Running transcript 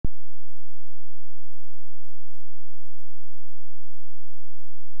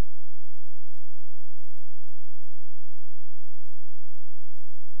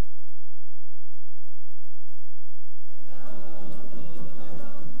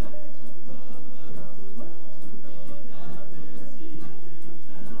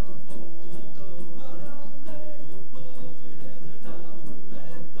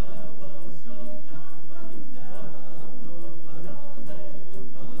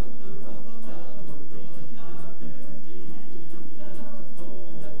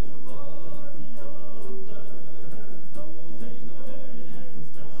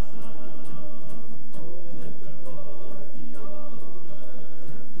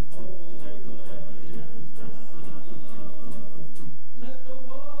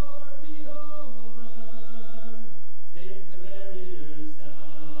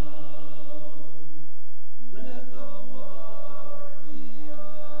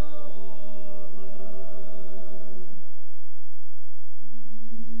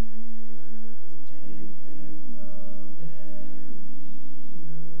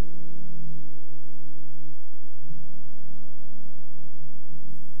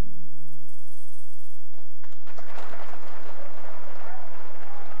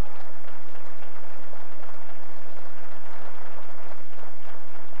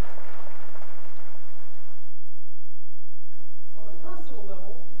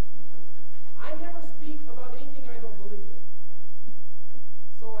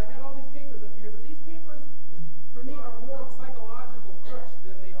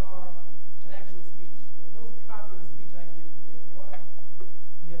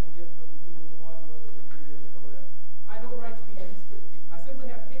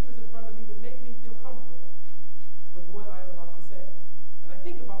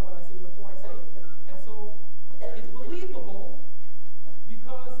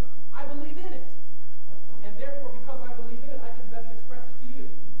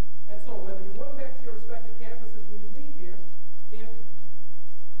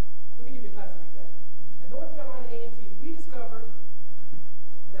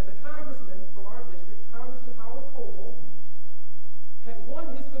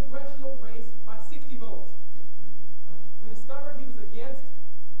heard he was against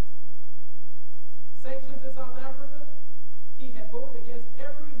sanctions in South Africa. He had voted against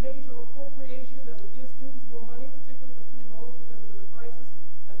every major appropriation that would give students more money, particularly for student loans, because it was a crisis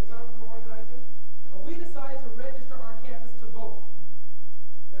at the time we were organizing. And we decided to register our campus to vote.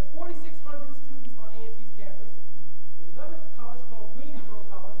 There are 4,600 students on A&T's campus. There's another college called Greensboro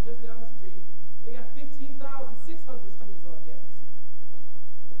College just down the street. They got 15,600 students on campus.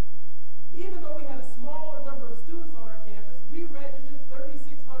 Even though we had a smaller number of students on our campus, we registered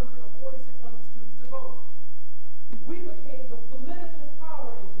 3,600 or 4,600 students to vote. We became the political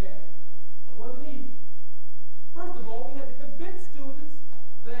power in town. It wasn't easy. First of all, we had to convince students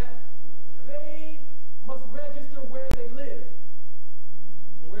that they must register where they live.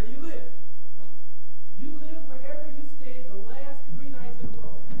 And where do you live? You live wherever you stayed the last 3 nights in a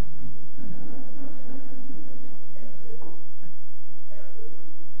row.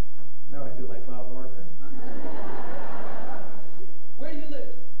 Now I feel like Bob Barker. Where do you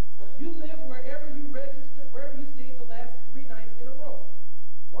live? You live wherever you register, wherever you stayed the last 3 nights in a row.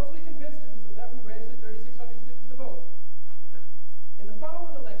 Once we convinced students of that, we registered 3,600 students to vote. In the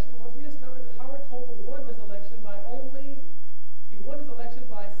following election, once we discovered that Howard Coble won his election by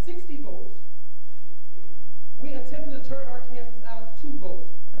 60 votes, we attempted to turn our campus out to vote.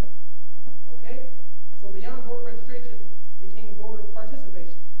 Okay? So beyond voter registration became voter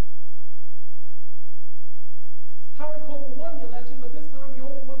participation. Howard Coble won the election, but this time he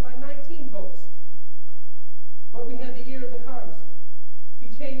only won by 19 votes. But we had the ear of the congressman. He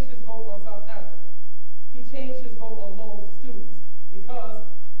changed his vote on South Africa. He changed his vote on loans to students because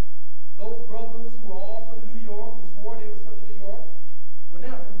those brothers who are all from New York, who swore they was from New York, were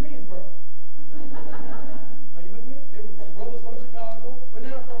now from Greensboro. Are you with me? They were brothers from Chicago. We're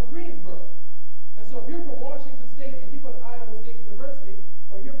now from Greensboro. And so if you're from Washington State and you go to Idaho State University,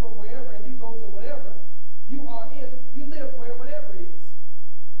 or you're from wherever and you go to whatever, you live where whatever is.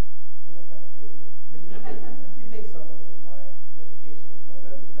 Isn't that kind of crazy? You think someone with my education would know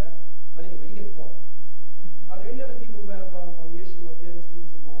better than that. But anyway, you get the point. Are there any other people who have, on the issue of getting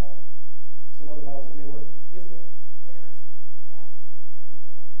students involved, some other models that may work? Yes, ma'am?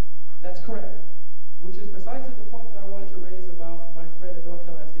 That's correct. Which is precisely the point that I wanted to raise about my friend at North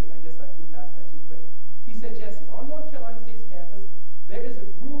Carolina State. I guess I flew past that too quick. He said, Jesse, on North Carolina State's campus, there is a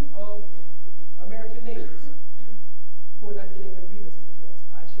group of American natives who are not getting their grievances addressed.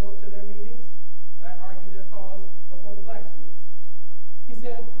 I show up to their meetings, and I argue their cause before the black students. He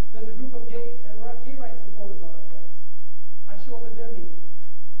said, there's a group of gay rights supporters on our campus. I show up at their meeting,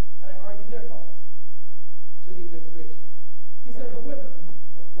 and I argue their cause to the administration. He said, the women,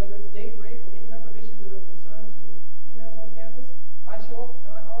 whether it's date rape or any number of issues that are of concern to females on campus, I show up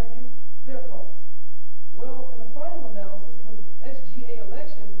and I argue their cause. Well, in the final analysis, when the SGA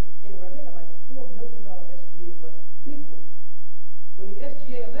election came around, they got like a $4 million SGA budget, big one. When the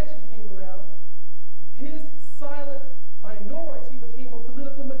SGA election came around, his silent minority became a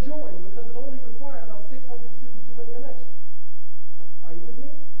political majority because it only required about 600 students to win the election. Are you with me?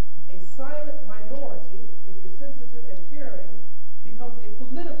 A silent minority, if you're sensitive and caring, becomes a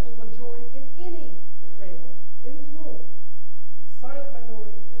political majority in any framework. In this room, silent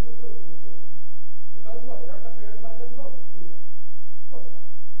minority is the political majority. Because what? In our country, everybody doesn't vote, do they? Of course not.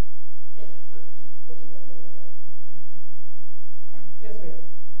 Of course you guys know that, right? Yes, ma'am.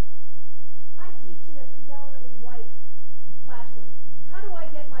 I teach in a predominantly white classroom. How do I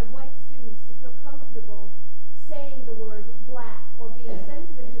get my white students to feel comfortable saying the word black or being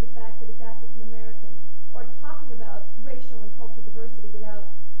sensitive to the fact that it's African American or talking about racial and cultural diversity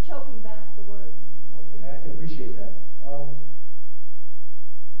without choking back the words? Okay, I can appreciate that.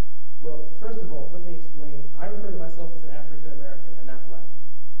 Well, first of all, let me explain. I refer to myself as an African American and not black.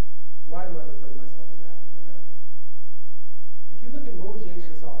 Why do I refer to myself as an African American? If you look in Roget's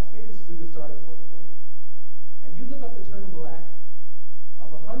thesaurus, maybe this is a good starting point for you, and you look up the term black,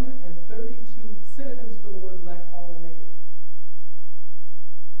 of 132 synonyms for the word black, all are negative.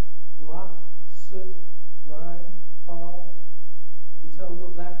 Blot, soot, grime, foul. If you tell a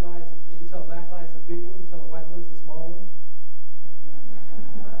little black lie, if you tell a black lie, it's a big one. You tell a white one, it's a small one.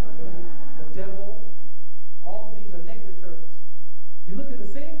 The devil. All of these are negative terms. You look in the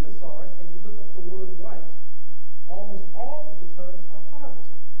same thesaurus and you look up the word white. Almost all of the terms are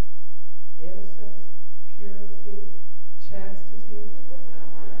positive. Innocence, purity, chastity.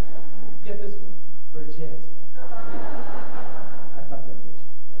 Get this one, virginity. I thought that'd get you.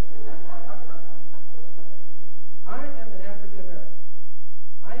 I am an African American.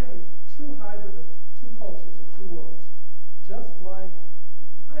 I am a true hybrid of two cultures and two worlds. Just like,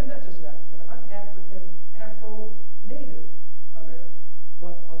 I am not just an African American, I'm African, Afro-Native American.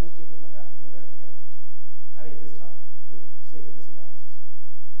 But I'll just stick with my African American heritage. I mean, at this time, for the sake of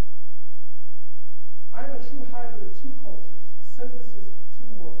synthesis of two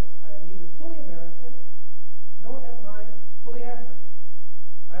worlds. I am neither fully American, nor am I fully African.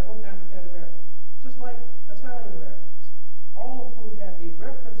 I am both African and American, just like Italian Americans, all of whom have a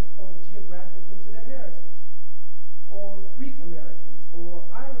reference point geographically to their heritage, or Greek Americans, or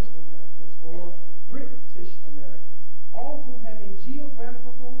Irish Americans, or British Americans, all of whom have a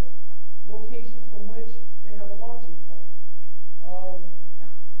geographical location from which they have a launching point.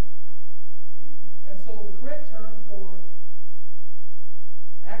 And so the correct term for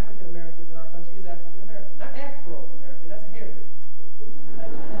African Americans in our country is African American, not Afro American. That's a hairdo.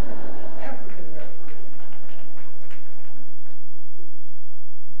 African American.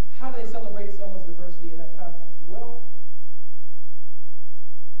 How do they celebrate someone's diversity in that context? Well,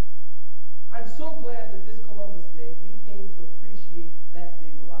 I'm so glad that this Columbus Day we came to appreciate that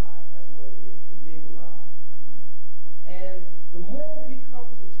big lie as what it is, a big lie. And the more we come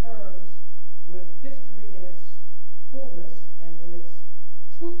to terms with history in its fullness and in its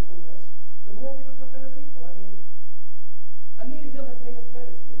truthfulness, the more we become better people. I mean, Anita Hill has made us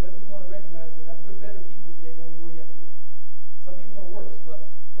better today. Whether we want to recognize it or not, we're better people today than we were yesterday. Some people are worse,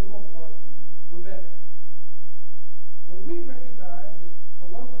 but for the most part, we're better. When we recognize that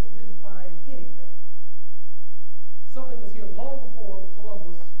Columbus didn't find anything, something was here long before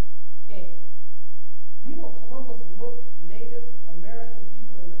Columbus came. Do you know Columbus looked Native American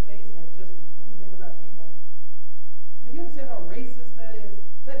people in the face and just concluded they were not people? I mean, you understand how racist that is?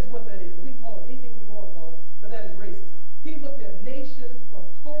 That is what that is. We can call it anything we want to call it, but that is racist. He looked at nations from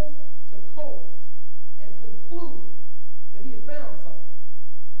coast to coast and concluded that he had found something,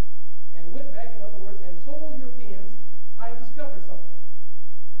 and went back, in other words, and told Europeans, I have discovered something.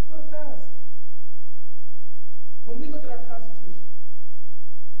 What a fallacy. When we look at our Constitution,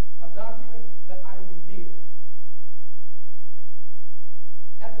 a document that I revere,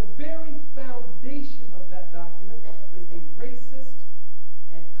 at the very foundation of that document is a racist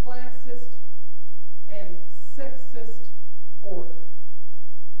and classist and sexist order.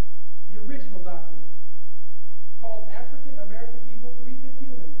 The original document, called African American People 3/5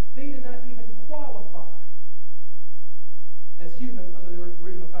 Human, they did not even qualify as human under the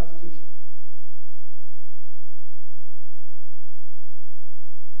original Constitution.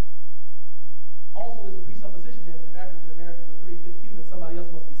 Also, there's a presupposition there that if African Americans are 3/5 human, somebody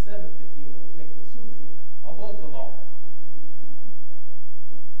else must be 7/5 human, which makes them superhuman, above the law.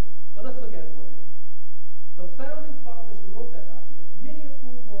 But let's look at it for a minute. The founding fathers who wrote that document, many of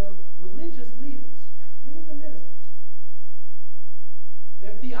whom were religious leaders, many of them ministers,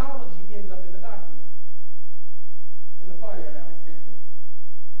 their theology ended up in the document, in the final analysis.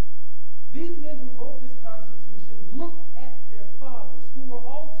 These men who wrote this Constitution looked at their fathers, who were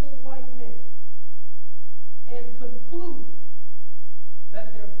also white men, and concluded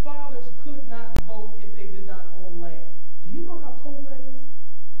that their fathers could not vote if they did not own land. Do you know how cold that is?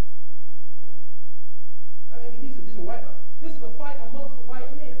 I mean, these are white. This is a fight amongst the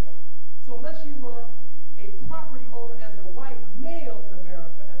white men. So unless you were a property owner as a white male in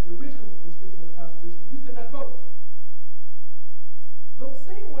America at the original inscription of the Constitution, you could not vote. Those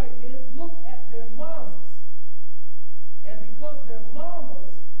same white men looked at their mamas, and because their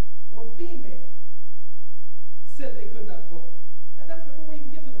mamas were female, said they could not vote. Now that's before we even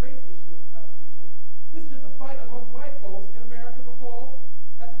get to the race issue of the Constitution. This is just a fight among white folks in America before,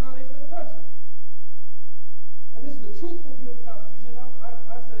 at the foundation of the country. Now this is the truthful view of the Constitution, and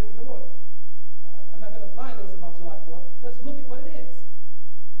I'm studying to be a lawyer. I'm not going to lie to us about July 4th. Let's look at what it is.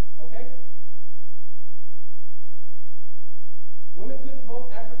 Okay? Women couldn't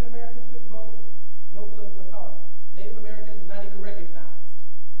vote, African Americans couldn't vote, no political empowerment. Native Americans not even recognized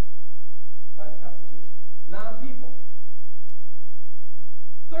by the Constitution. Non-people.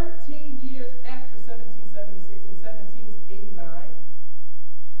 13 years after 1776, in 1789,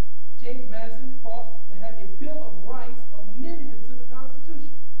 James Madison fought to have a Bill of Rights amended to the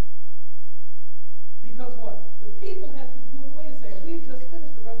Constitution. Because what? The people had concluded, wait a second, we've just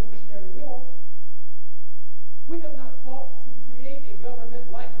finished a Revolutionary War. We have not fought to create a government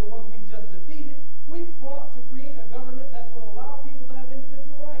like the one we've just defeated. We've fought to create a government that will allow people to have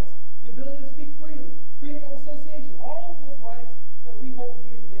individual rights, the ability to speak freely, freedom of association. All of those rights that we hold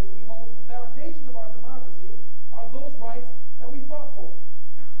dear today, that we hold at the foundation of our democracy, are those rights that we fought for.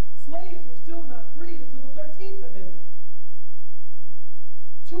 Slaves were still not freed until the 13th Amendment,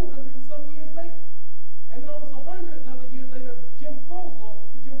 200 and some years later. And then almost 100 and other years later, Jim Crow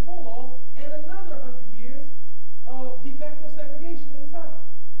laws, and another 100 years of de facto segregation in the South.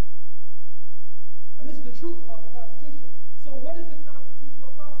 And this is the truth about the Constitution. So what is the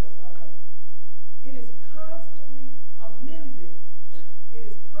constitutional process in our country? It is constantly amending. It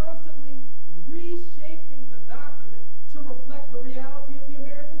is constantly reshaping the document to reflect the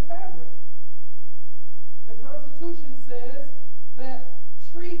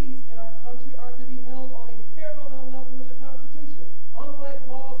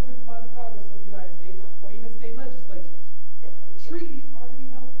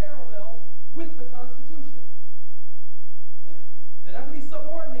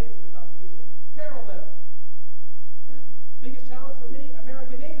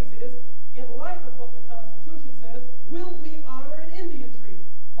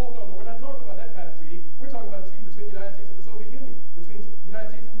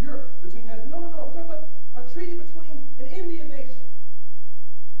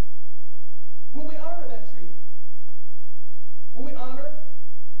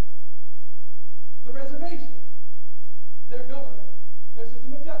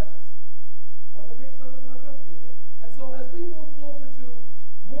justice, one of the great struggles in our country today. And so as we move closer to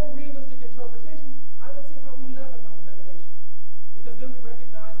more realistic interpretations, I don't see how we do not become a better nation. Because then we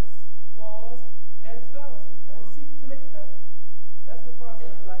recognize its flaws and its fallacies, and we seek to make it better. That's the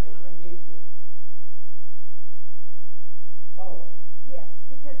process that I think we're engaged in. Follow up. Yes,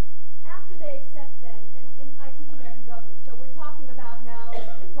 because after they accept then, and I teach American government, so we're talking about now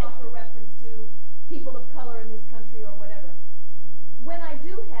the proper reference to people of color in this country or whatever. When I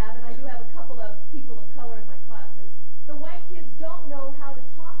do have, and I do have a couple of people of color in my classes, the white kids don't know how to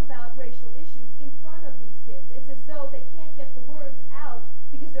talk about racial issues in front of these kids. It's as though they can't get the words out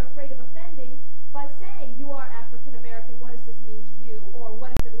because they're afraid of offending by saying, you are African American, what does this mean to you? Or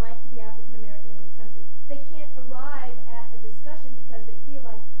what is it like to be African American in this country? They can't arrive at a discussion because they feel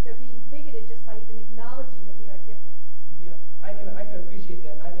like they're being bigoted just by even acknowledging that we are different. Yeah, I can appreciate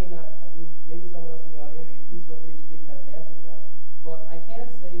that, and I may not, I do, maybe someone else in the audience, please feel free to speak, has an answer to that. But I can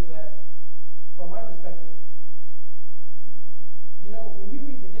say that, from my perspective, you know, when you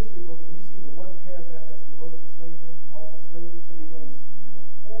read the history book and you see the one paragraph that's devoted to slavery, although slavery took place for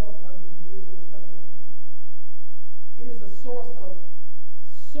 400 years in this country, it is a source of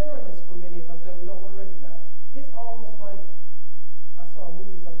soreness for many of us that we don't want to recognize. It's almost like, I saw a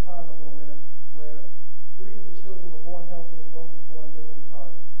movie some time ago where 3 of the children were born healthy and 1 was born mentally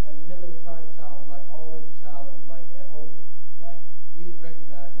retarded. And the mentally retarded child was like always the child that was like at home. Like, we didn't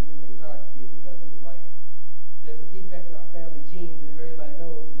recognize the mentally retarded kid because it was like, there's a defect in our family genes, and if everybody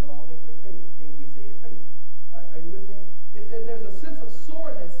knows, and they'll all think we're crazy. Things we say is crazy. Are you with me? If there's a sense of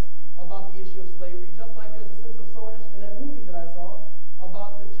soreness about the issue of slavery, just like there's a sense of soreness in that movie that I saw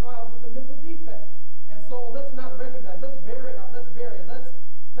about the child with the mental defect. And so let's not recognize, let's bury it.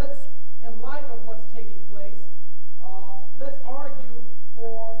 Let's in light of what's taking place, let's argue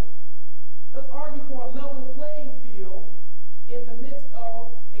for a level playing field in the midst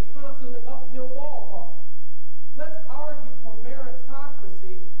of a constantly uphill ballpark. Let's argue for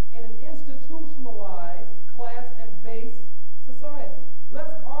meritocracy in an institutionalized class and base society.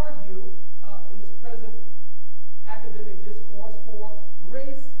 Let's argue in this present academic discourse for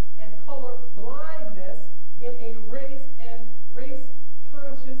race and color blindness in a race and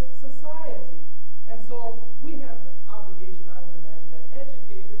race-conscious society. And so we have the obligation, I would imagine, as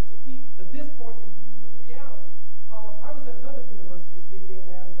educators to keep the discourse infused with the reality. I was at another university speaking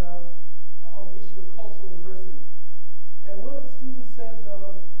and on the issue of cultural diversity. And one of the students said,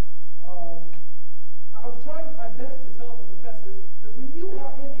 I was trying my best to tell the professors that when you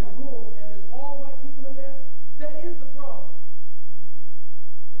are in a room and there's all white people in there, that is the problem.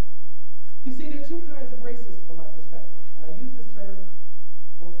 You see, there are 2 kinds of racists from my perspective. And I use this term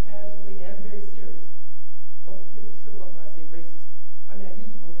both casually and very seriously. Don't get shriveled up when I say racist. I mean, I use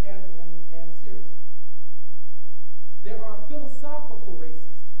it both casually and seriously. There are philosophical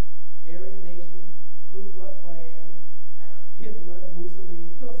racists. Aryan Nation, Ku Klux Klan, Hitler,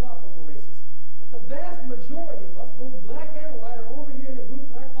 Mussolini, philosophical racists. But the vast majority of us, both black and white, are over here in a group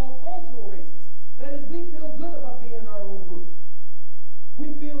that I call cultural racists. That is, we feel good about being in our own group.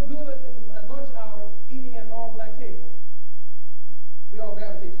 We feel good at lunch hour eating at an all-black table. We all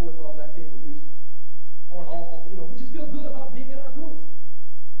gravitate towards an all-black table usually. Or we just feel good about being in our groups.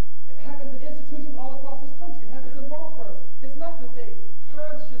 It happens in institutions all across this country. It happens in law firms. It's not that they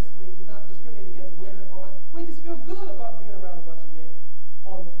consciously do not discriminate against women or men. We just feel good about being around a bunch of men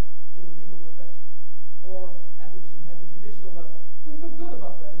in the legal profession or at the judicial level. We feel good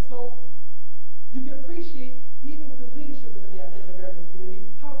about that. And so you can appreciate, even within leadership within the African American community,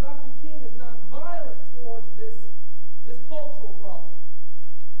 how Dr. King is nonviolent towards this cultural problem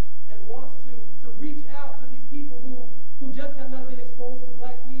and wants to reach out to these people who just have not been exposed to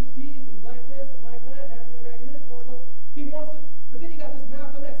black PhDs and black this and black that, African American this and also. He wants to, but then you got this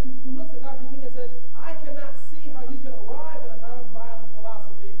Malcolm X who looks at Dr. King and says, I cannot see how you can arrive at a nonviolent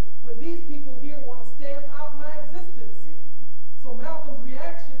philosophy when these people here want to stamp out my existence. So Malcolm's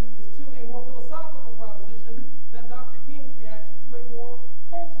reaction is to a more philosophical proposition than Dr. King's reaction to a more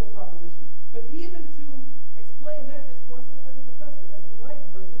cultural proposition. But even to explain that discourse as a professor, as an enlightened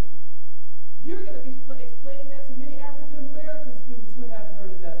person, you're going to be explaining that to many African American students who haven't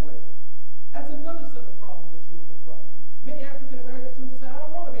heard it that way. That's another set of problems that you will confront. Many African American students will say, I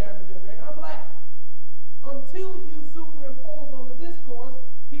don't want to be African American, I'm black. Until you superimpose on the discourse,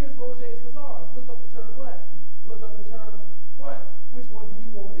 here's Roger's Thesaurus. Look up the term black. Look up the term white. Which one do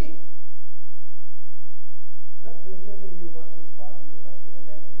you want to be? There's a young lady here who wanted to respond to your question, and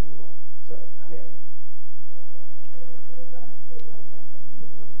then we'll move on. Sir, ma'am. Well, I wanted to say in regards to, like, I think we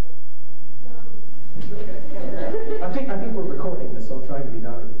Okay.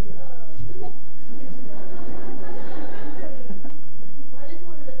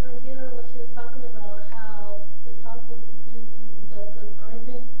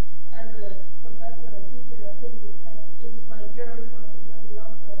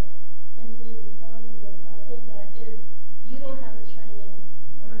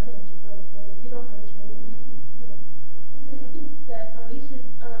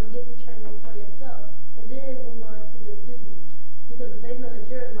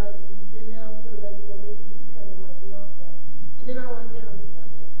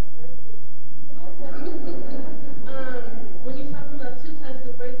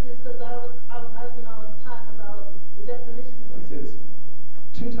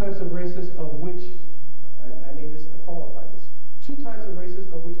 types of racists of which, I made this, I qualified this, two types of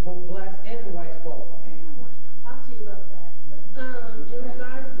racists of which both blacks and whites qualify. I want to talk to you about that. In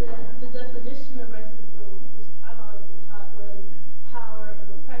regards to the definition of racism, which I've always been taught was power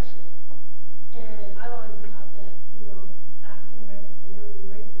and oppression. And I've always been taught that, African Americans can never be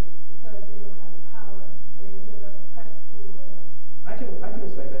racist because they don't have the power and they've never oppressed anyone else. I can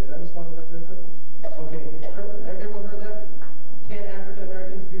respect that. Can I respond to that directly? Okay. Everyone heard that? Can African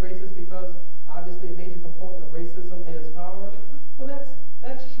Americans be racist because obviously a major component of racism is power? Well,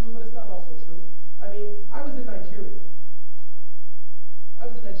 that's true, but it's not also true. I mean, I was in Nigeria.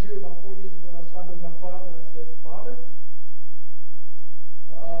 About 4 years ago, and I was talking with my father, and I said, "Father,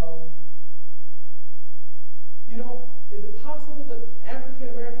 is it possible that African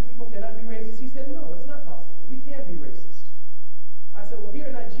American people cannot be racist?" He said, "No, it's not possible. We can be racist." I said, "Well, here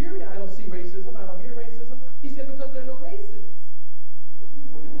in Nigeria, I don't see racism. I don't hear racism." He said, "Because there are no racists.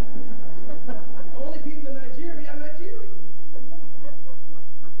 The only people in Nigeria are Nigerians."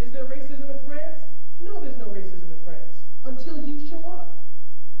 Is there racism in France? No, there's no racism in France until you show up.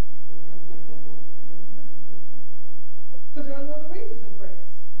 Because there are no other races in France.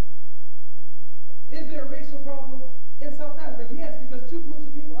 Is there a racial problem in South Africa? Yes, because two groups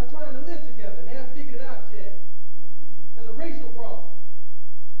of people are trying to live together and they haven't figured it out yet. There's a racial problem.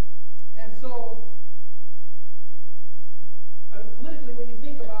 And so, politically, when you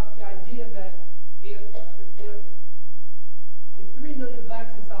think about the idea that if 3 million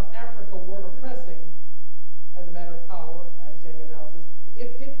blacks in South Africa were oppressing, as a matter of power, I understand your analysis,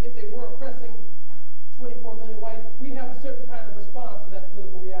 if they were oppressing 24 million whites, we have a certain kind of response to that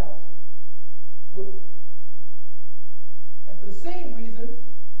political reality, wouldn't we? And for the same reason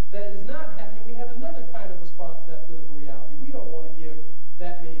that it is not happening, we have another kind of response to that political reality. We don't want to give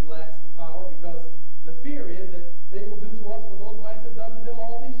that many blacks the power because the fear is that they will do to us what those whites have done to them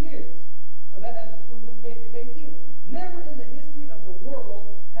all these years. Now, that hasn't proven the case either. Never in the history of the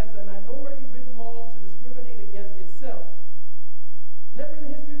world has a minority written laws to discriminate against itself. Never in the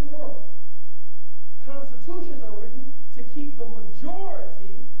history of the world. Constitutions are written to keep the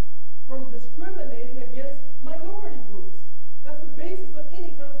majority from discriminating against minority groups. That's the basis of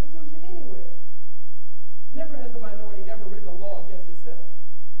any constitution anywhere. Never has the minority ever written a law against itself.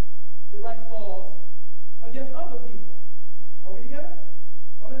 It writes laws against other people. Are we together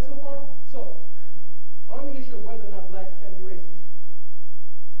on that so far? So, on the issue of whether or not blacks can be racist.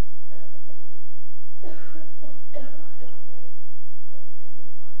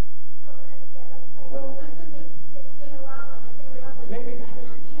 Well, maybe.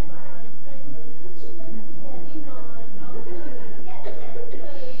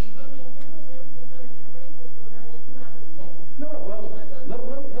 No, well,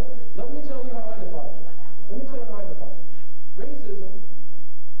 let me tell you how I define it. Racism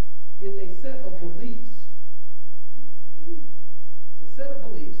is a set of beliefs. It's a set of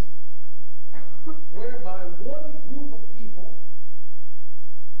beliefs whereby one group of people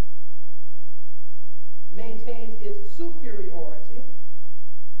maintains its superiority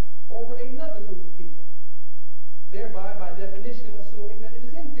over another group of people, thereby, by definition, assuming that it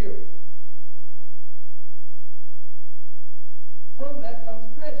is inferior. From that comes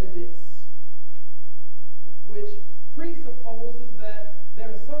prejudice, which presupposes that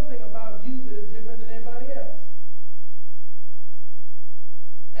there is something about you that is different than everybody else.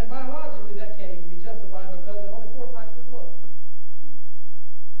 And biologically, that can't even be justified because there are only 4 types of blood.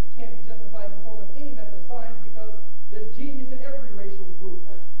 It can't be justified in the form of any method of science because there's genius in every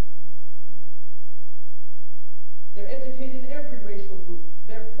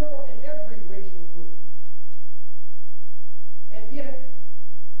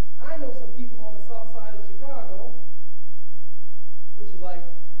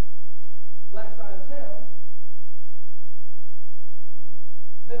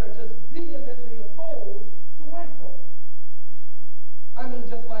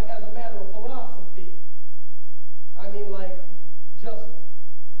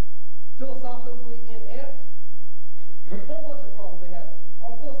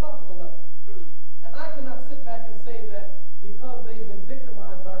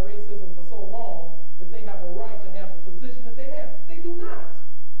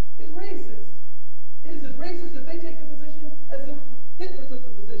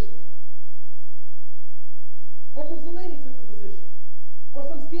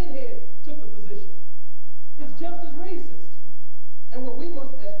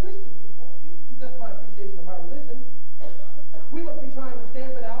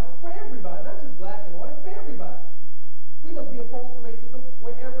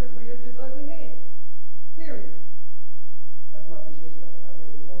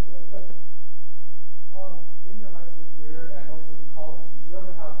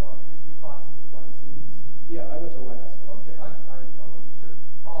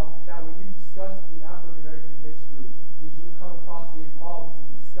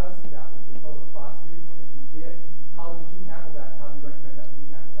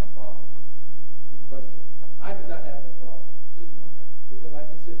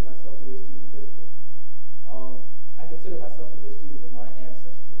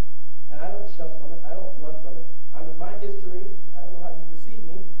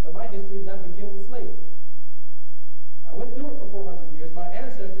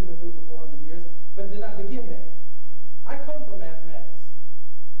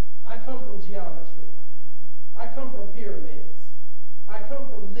come from pyramids. I come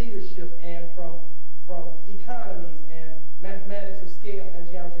from leadership and from economies and mathematics of scale and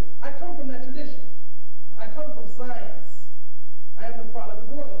geometry. I come from that tradition. I come from science. I am the product of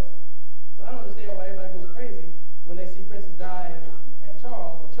royalty. So I don't understand why everybody goes crazy when they see Princess Di and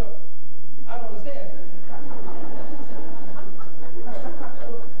Charles or Chuck. I don't understand that.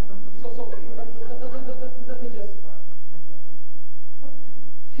 So let me just...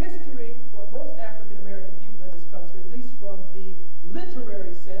 History for most African American people in this country, at least from the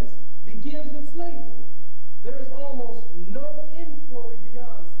literary sense, begins with slavery. There is almost no inquiry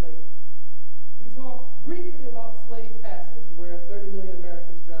beyond slavery. We talked briefly about slave passage, where 30 million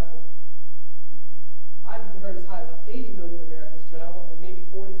Americans traveled. I've even heard as high as 80 million Americans traveled, and maybe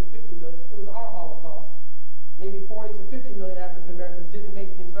 40 to 50 million. It was our Holocaust. Maybe 40 to 50 million African Americans didn't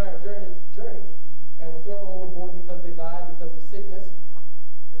make the entire journey and were thrown overboard because they died because of sickness,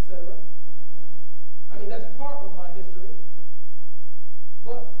 etc. I mean, that's part of my history.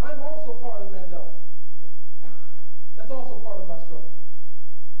 But I'm also part of Mandela. That's also part of my struggle.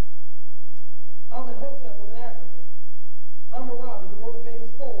 Amenhotep was an African. Hammurabi, who wrote a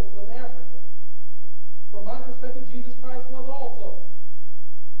famous code, was an African. From my perspective, Jesus Christ was also.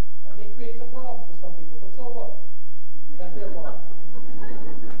 That may create some problems for some people, but so what? That's their problem.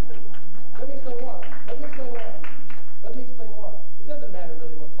 Let me explain why. It doesn't matter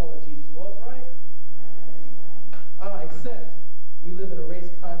really what color Jesus was, right? Except we live in a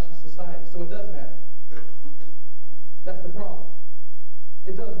race-conscious society, so it does matter. That's the problem.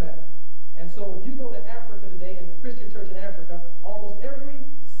 It does matter. And so if you go to Africa today, in the Christian church in Africa, almost every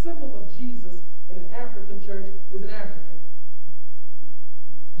symbol of Jesus in an African church is an African.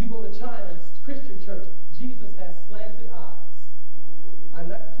 You go to China's Christian church, Jesus has slanted eyes. I'm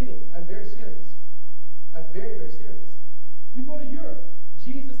not kidding. I'm very serious. I'm very, very serious. You go to Europe,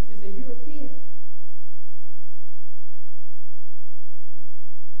 Jesus is a European.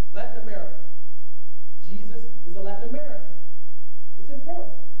 Latin America, Jesus is a Latin American. It's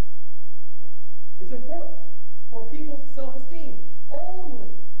important. It's important for people's self-esteem. Only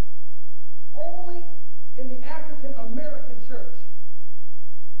in the African American church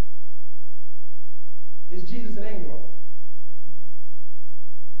is Jesus an Anglo.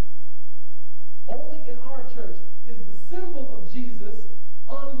 Only in our church is the symbol of Jesus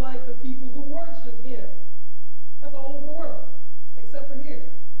unlike the people who worship him. That's all over the world, except for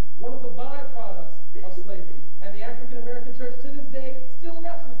here. One of the byproducts of slavery. And the African American church to this day still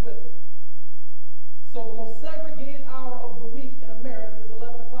wrestles with it. So the most segregated hour of the week in America is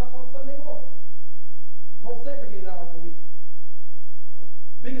 11 o'clock on Sunday morning. Most segregated hour of the week.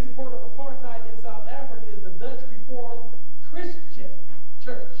 Biggest supporter of apartheid in South Africa is the Dutch Reformed Christian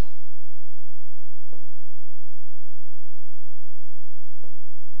Church.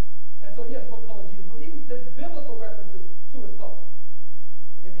 And so yes, what color Jesus was? Even there's biblical references to his color.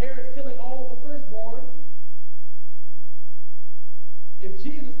 If Herod's killing all of the firstborn, if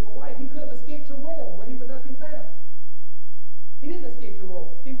Jesus were white, he could have escaped to Rome, where he would not be found. He didn't escape to Rome.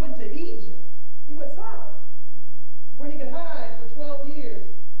 He went to Egypt. He went south, where he could hide for 12 years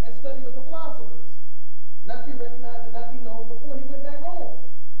and study with the philosophers, not be recognized and not be known before he went back home.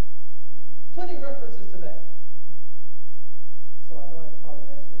 Plenty of references to that. So I know I probably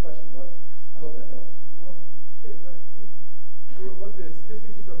didn't answer the question, but I hope that helps. Well, okay, but see, what this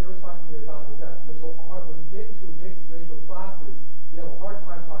history teacher here was talking to me about is that when you get into mixed racial classes, you have a hard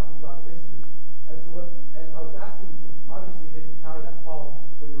time talking about history. And so I was asking, obviously you didn't encounter that problem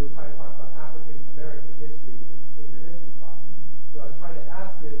when you were trying to talk about African American history in your history classes. What I was trying to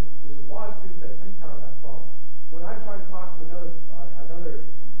ask is, there's a lot of students that do encounter that problem. When I'm trying to talk to another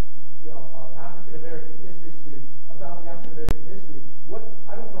African American history student about the African American history,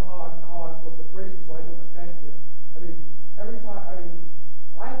 I don't know how I'm supposed to phrase it so I don't offend him. I mean, every time,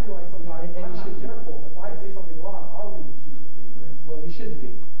 I feel like sometimes I'm not careful. If I say something wrong, I'll be accused of being racist. Well, you shouldn't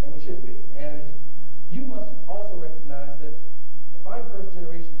be, and you shouldn't be. And you must also recognize that if I'm first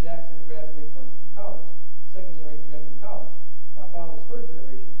generation Jackson to graduate from college, second generation graduate from college, my father's first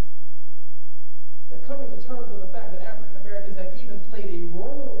generation,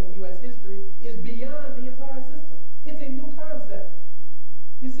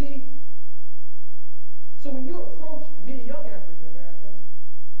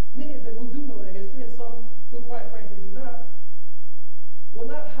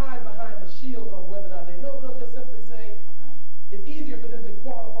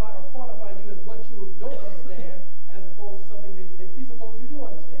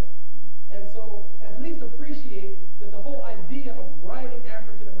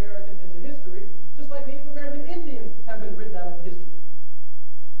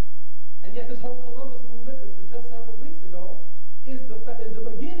 this whole Columbus movement, which was just several weeks ago, is the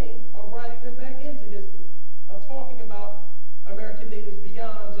beginning of writing them back into history, of talking about American natives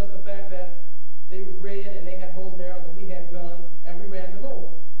beyond just the fact that they was red and they had bows and arrows and we had guns and we ran them over.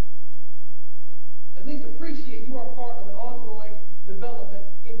 At least appreciate you are part of an ongoing development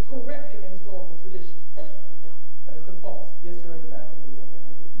in correcting a historical tradition that has been false. Yes, sir, in the back, and the young man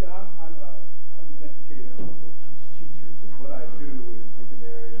right here. Yeah, I'm an educator and also teach teachers, and what I do is in an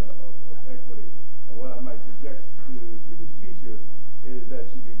area of equity. And what I might suggest to this teacher is that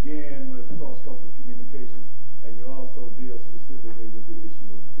you begin with cross-cultural communications, and you also deal specifically with the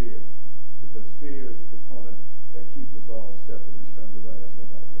issue of fear, because fear is a component that keeps us all separate in terms of our ethnic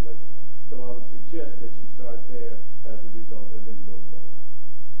isolation. So I would suggest that you start there as a result, and then go forward.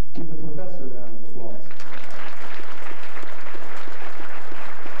 Give the professor a round of applause.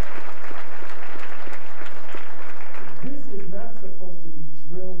 This is not supposed to be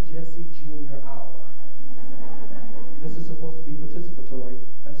Drill Jesse Jr. hour. This is supposed to be participatory.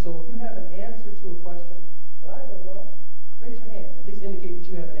 And so if you have an answer to a question that I don't know, raise your hand. At least indicate that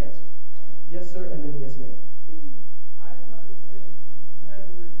you have an answer. Yes, sir, and then yes, ma'am. I just wanted to say, as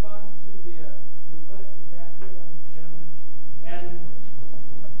a response to the questions asked here by the gentleman, and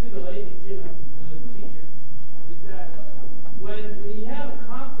to the lady, too, the teacher, is that when you have a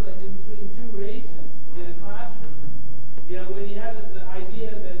conflict in between two races in a classroom, when you have the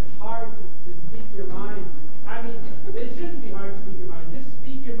idea that it's hard to speak your mind, I mean, it shouldn't be hard to speak your mind. Just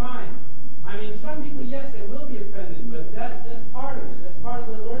speak your mind. I mean, some people, yes, they will be offended, but that's part of it. That's part of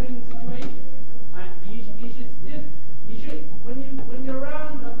the learning situation. You should when you're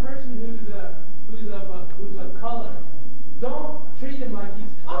around a person who's of color, don't treat him like he's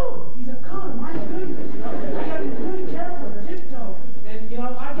a color. My goodness, I gotta be really careful and tiptoe. And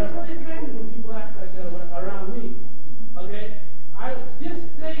I get really offended when people act like that around me. Okay, I just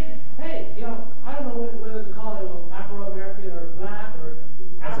say, hey, I don't know whether to call him Afro-American or black or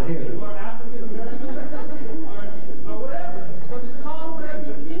African or African-American or whatever. But just call him whatever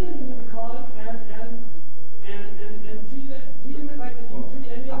you need to call him and treat him like you treat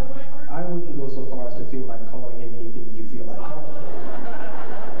any other white person. I wouldn't go so far as to feel like calling him anything you feel like calling him.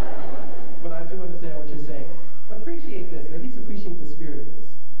 But I do understand what you're saying. Appreciate this, at least appreciate the spirit of this.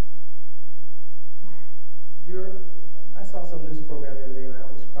 I saw some news program the other day and I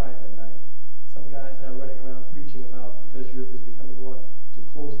almost cried that night. Some guys now running around preaching about because Europe is becoming one to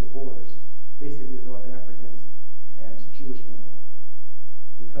close the borders, basically to North Africans and to Jewish people.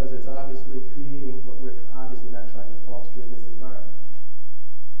 Because it's obviously creating what we're obviously not trying to foster in this environment.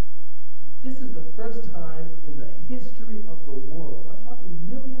 This is the first time in the history of the world, I'm talking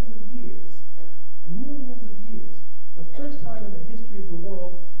millions of years, the first time in the history of the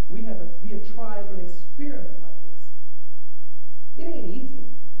world we have tried an experiment like this. It ain't easy.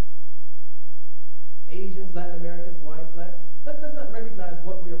 Asians, Latin Americans, whites, blacks, let's not recognize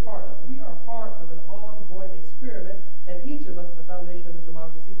what we are part of. We are part of an ongoing experiment, and each of us at the foundation of this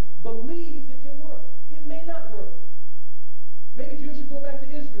democracy believes it can work. It may not work. Maybe Jews should go back to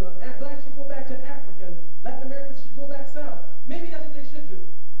Israel, and blacks should go back to Africa, and Latin Americans should go back south. Maybe that's what they should do.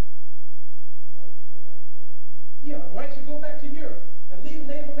 Whites should go back to Europe and leave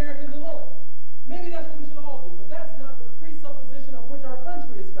Native Americans alone. Maybe that's what we should all do, but that's not the presupposition of which our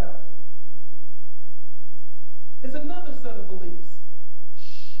country is founded. It's another set of beliefs.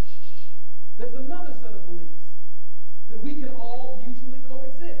 There's another set of beliefs that we can all mutually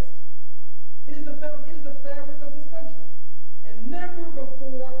coexist. It is the fabric of this country. And never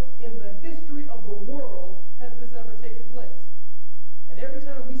before in the history of the world has this ever taken place. And every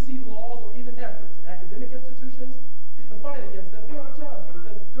time we see laws or even efforts in academic institutions to fight against that, we ought to challenge it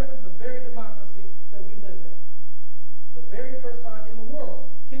because it threatens the very democracy that we live in. The very first time in the world.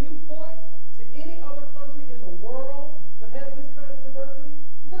 Can you point to any other country in the world that has this kind of diversity?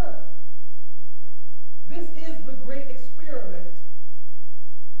 None. This is the great experiment.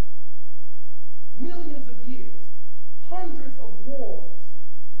 Millions of years, hundreds of wars,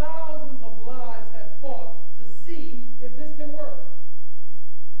 thousands of lives have fought to see if this can work.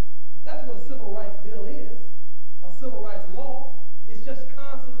 That's what a civil rights bill is. A civil rights law is just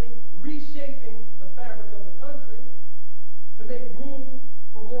constantly reshaping the fabric of the country to make room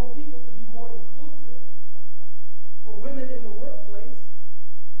for more people to be more inclusive, for women in the workplace,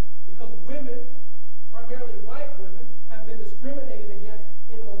 because women, primarily white women, have been discriminated against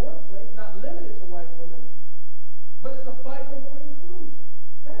in the workplace, not limited to white women, but it's to fight for more inclusion.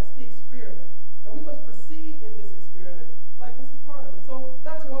 That's the experiment. And we must proceed in this experiment like this is part of it. So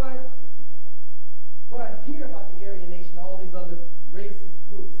that's why when I hear about the Aryan nation, all these other racist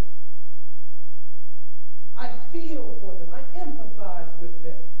groups, I feel for them. I empathize with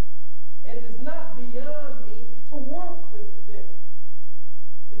them. And it is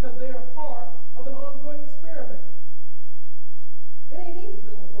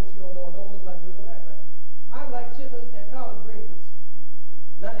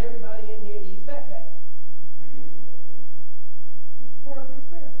everybody in here eats fatback. It's part of the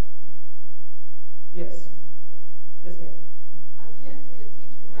experiment. Yes. Yes, ma'am. Again, to the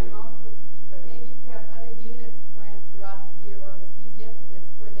teachers, I'm also a teacher, but maybe if you have other units planned throughout the year, or if you get to this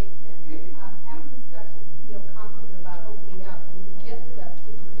where they can have discussions and feel confident about opening up, when we get to that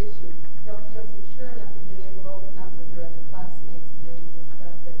particular issue, they'll feel secure enough in being able to open up with their other classmates and maybe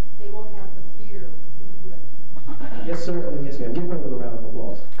discuss it. They won't have the fear to do it. Yes, sir, and yes, ma'am. Give her a little round of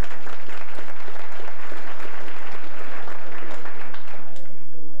applause. I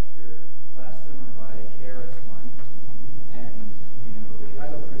attended a lecture last summer by Harrassment, and I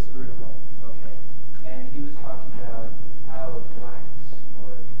know Chris very well. okay, and he was talking about how blacks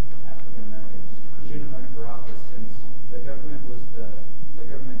or African Americans shouldn't run for office since the government was the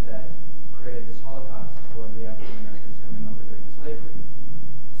government that created this Holocaust for the African Americans coming over during slavery.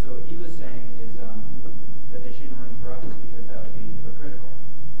 So he was saying is that they shouldn't run for office because that would be hypocritical.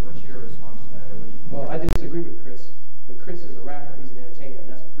 What's your response to that? Or what do you think? Well, I disagree with Chris, but Chris is a rapper. He's an entertainer, and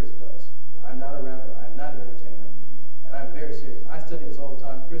that's what Chris does. I'm not a rapper. I'm not an entertainer, and I'm very serious. I study this all the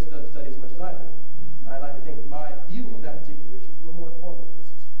time. Chris doesn't study as much as I do. I like to think that my view of that particular issue is a little more informed than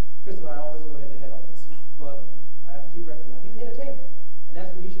Chris's. Chris and I always go head to head on this, but I have to keep recognizing he's an entertainer, and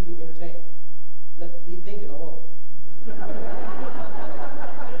that's what he should do, entertain. Let the thinking alone. I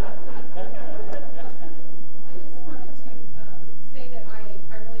just wanted to say that I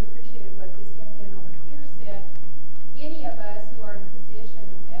really appreciated what this young man over here said. Any of us who are in positions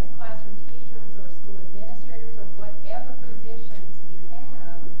as classroom teachers or school administrators or whatever positions we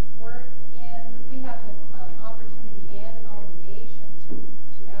have, we have an opportunity and an obligation to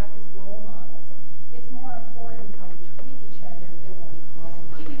act as role models. It's more important how we treat each other than what we call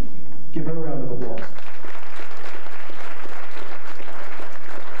them. Give her a round of applause.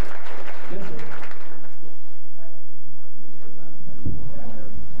 Yes, sir. I think it's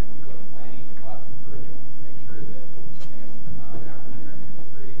important because when people are planning classroom curriculum to make sure that things African American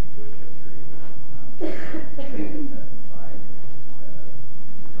history, Jewish history, set aside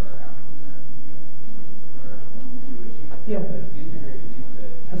for African American units or Jewish units. Yeah. That's integrated into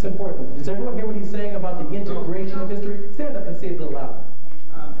That's important. Does everyone hear what he's saying about the integration of history? Stand up and say it a little louder.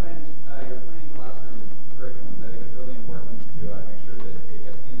 when you're planning classroom curriculums. I think it's really important to make sure that it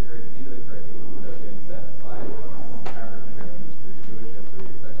gets integrated into the curriculum instead of being set aside African American history, Jewish history,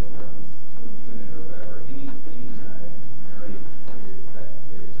 sexual preference unit, or whatever. Any minority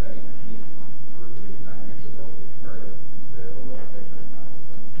that you're studying, you need to work with your time to make sure that it's part of the overall picture and not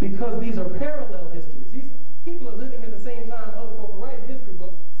just Because these are parallel histories. These people are living at the same time other folk are writing history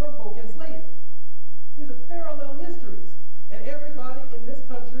books, some folk in slavery. These are parallel histories. And everybody in this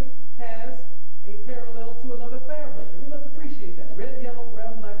country has a parallel to another fabric. And we must appreciate that. Red, yellow,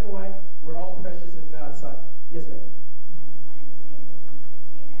 brown, black, and white, we're all precious in God's sight. Yes, ma'am. I just wanted to say to the teacher,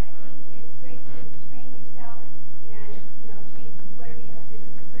 too, that I think it's great to train yourself and, change, do whatever you have to do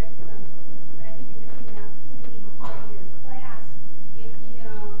with the curriculum. But I think you're missing an opportunity for your class if you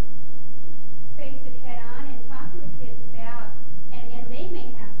don't face it head on and talk to the kids about, and they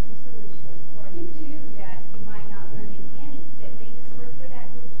may have some solutions for you, too, that you might not learn in any, that may just work for that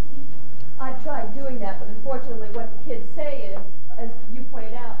group of people. I've tried doing that, but unfortunately what the kids say is, as you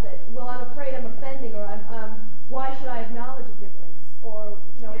pointed out, that, well, I'm afraid I'm offending, or why should I acknowledge a difference? Or,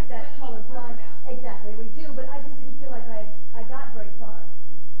 it's that color blind. Exactly, we do, but I just didn't feel like I got very far.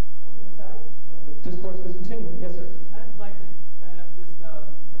 So. The discourse is continuing. Yes, sir. I'd like to kind of just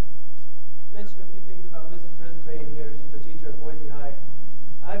mention a few things about Mrs. Brisbane here. She's a teacher at Boise High.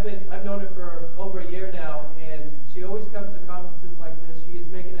 I've known her for over a year now, and she always comes to conferences like this. She is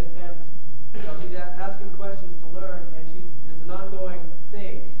making an attempt. She's asking questions to learn, and it's an ongoing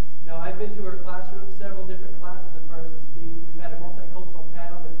thing. I've been to her classroom, several different classes of hers to speak. We've had a multicultural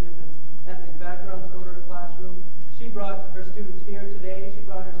panel with different ethnic backgrounds go to her classroom. She brought her students here today. She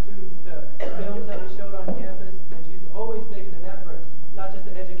brought her students to films that we showed on campus, and she's always making an effort, not just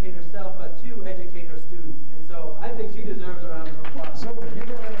to educate herself, but to educate her students. And so I think she deserves a round of applause. Super. Give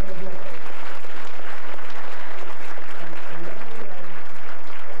her a round of applause.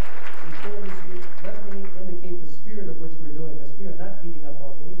 Before we speak, let me indicate the spirit of which we're doing this. We are not beating up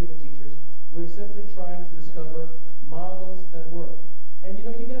on any given teachers. We're simply trying to discover models that work. And you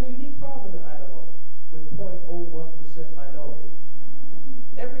got a unique problem in Idaho with 0.01% minority.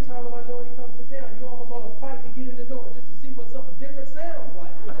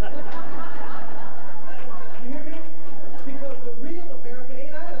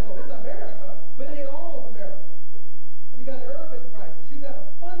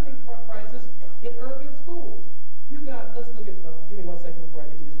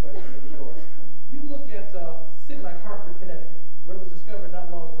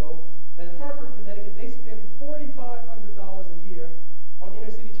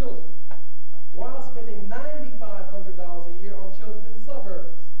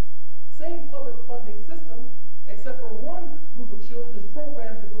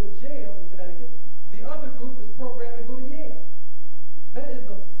 programmed to go to jail in Connecticut. The other group is programmed to go to Yale. That is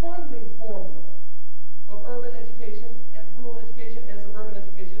the funding formula of urban education and rural education and suburban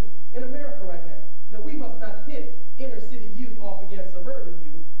education in America right now. Now, we must not pit inner city youth off against suburban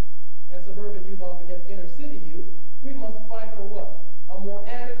youth and suburban youth off against inner city youth. We must fight for what? A more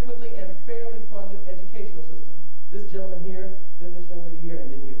adequately and fairly funded educational system. This gentleman here, then this young lady here,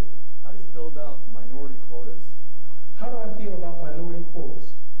 and then you. How do you feel about minority quotas? How do I feel about minority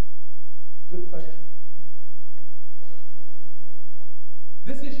quotas? Good question.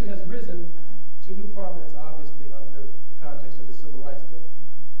 This issue has risen to new prominence, obviously, under the context of the Civil Rights Bill.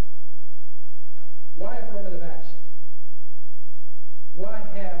 Why affirmative action? Why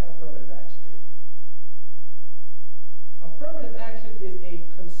have affirmative action? Affirmative action is a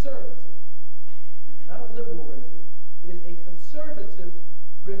conservative, not a liberal remedy. It is a conservative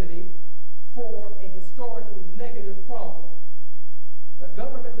remedy for a historically negative problem. The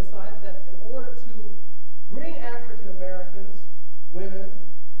government decided that in order to bring African Americans, women,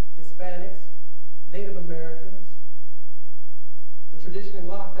 Hispanics, Native Americans, the traditionally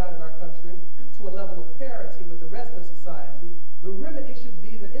locked out in our country, to a level of parity with the rest of society, the remedy should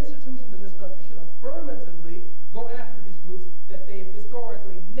be that institutions in this country should affirmatively go after these groups that they've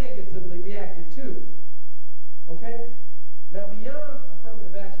historically negatively reacted to. Okay? Now, beyond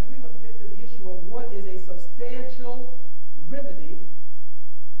affirmative action, we must get to the issue of what is a substantial remedy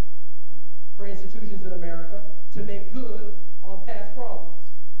for institutions in America to make good on past problems.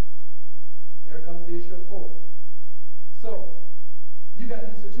 There comes the issue of quota. So, you got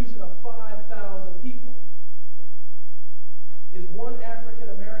an institution of 5,000 people. Is one African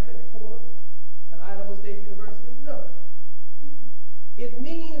American a quota at Idaho State University? No. It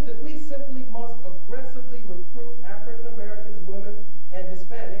means that we simply must aggressively recruit African Americans, women, and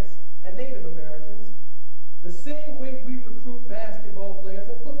Hispanics, and Native Americans the same way we recruit basketball players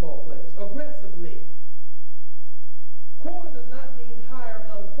and football players, aggressively. Quota does not mean hire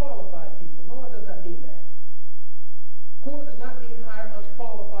unqualified people. No, it does not mean that. Quota does not mean hire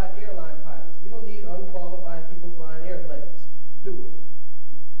unqualified airline pilots. We don't need unqualified people flying airplanes, do we?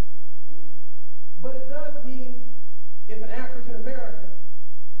 But it does mean if an African American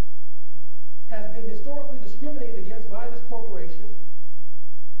has been historically discriminated against by this corporation,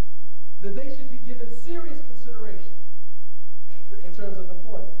 that they should be given serious consideration in terms of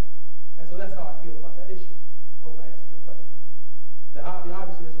employment. And so that's how I feel about that issue. I hope I answered your question.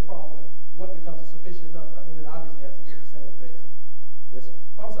 Obviously, there's a problem with what becomes a sufficient number. I mean, it obviously has to be percentage based. Yes, sir.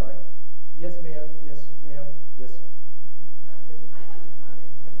 Oh, I'm sorry. Yes, ma'am. Yes, ma'am. Yes, sir. I have a comment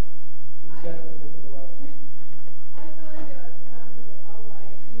to make. Stand up and make it a little louder. I've gone to a predominantly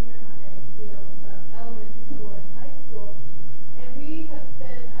all-white junior high, elementary school and high school, and we have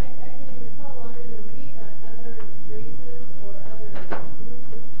spent, I can't even recall, longer than a week on other races or other groups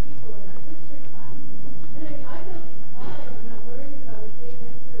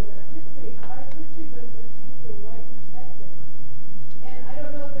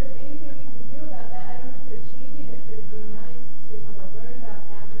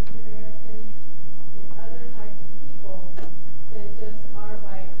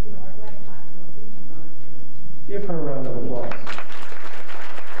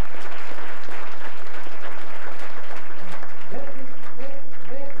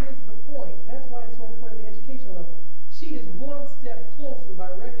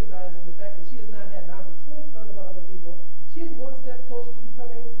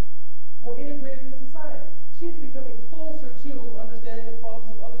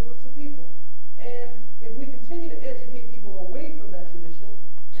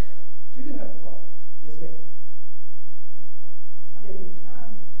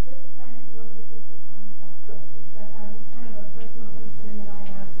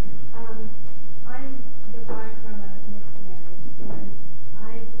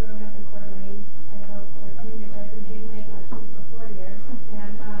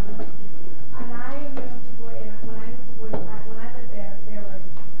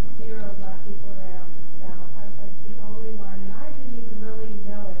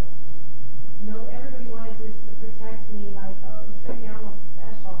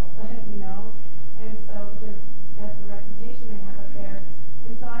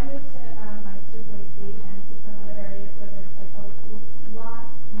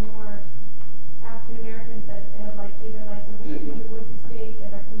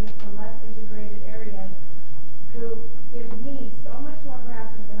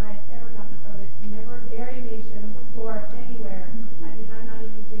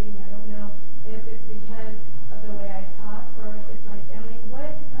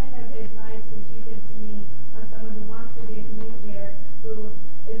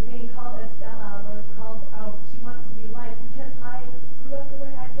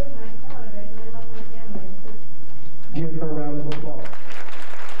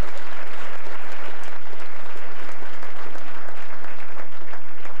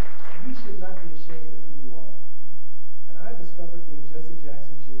not be ashamed of who you are. And I've discovered, being Jesse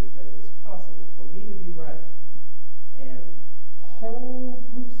Jackson Jr., that it is possible for me to be right and whole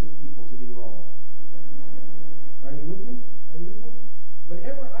groups of people to be wrong. Are you with me? Are you with me?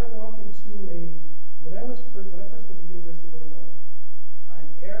 Whenever I walk into when I first went to the University of Illinois, I'm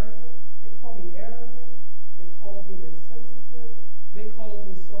arrogant. They call me arrogant. They called me insensitive. They called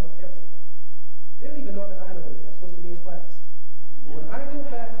me some of everything. They don't even know I'm an honor over there. I'm supposed to be in class. But when I go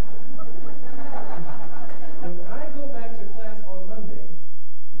back to class on Monday,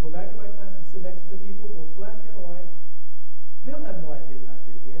 and go back to my class and sit next to the people, both black and white, they'll have no idea that I've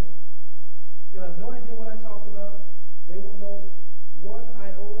been here. They'll have no idea what I talked about. They won't know one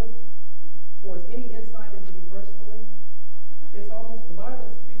iota towards any insight into me personally. It's almost, the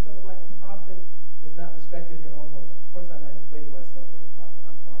Bible speaks of it like a prophet is not respected in your own home. Of course, I'm not equating myself with a prophet.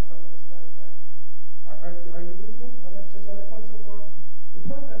 I'm far from it, as a matter of fact. Are you with me on that, just on that point so far? The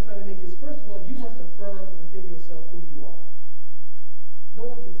point that I'm trying to make is, first of all, you must affirm within yourself who you are. No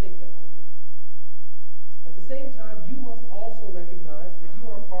one can take that from you. At the same time, you must also recognize that you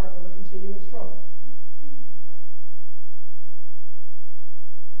are part of a continuing struggle.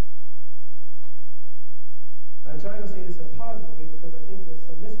 I'm trying to say this in a positive way because I think there's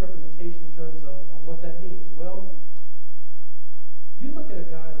some misrepresentation in terms of what that means. Well, you look at a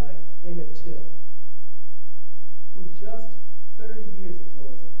guy like Emmett Till, who just 30 years ago,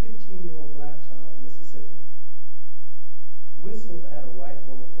 as a 15-year-old black child in Mississippi, whistled at a white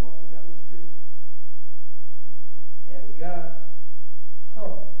woman walking down the street and got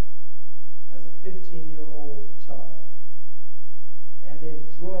hung as a 15-year-old child, and then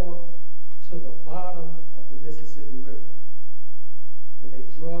drugged to the bottom of the Mississippi River. Then they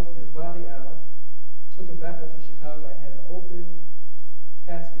drug his body out, took him back up to Chicago, and had an open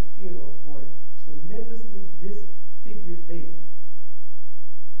casket funeral for a tremendously disfigured baby.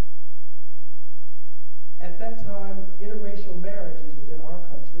 At that time, interracial marriages within our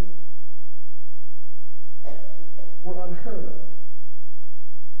country were unheard of.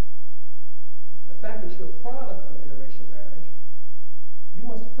 And the fact that you're a product of an interracial marriage, you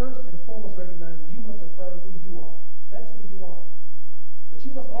must first and foremost recognize that you must affirm who you are. That's who you are. But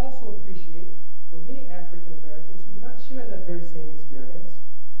you must also appreciate, for many African Americans who do not share that very same experience,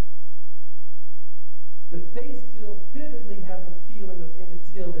 that they still vividly have the feeling of Emmett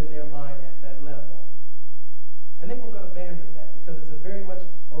Till in their mind at that level. And they will not abandon that because it's a very much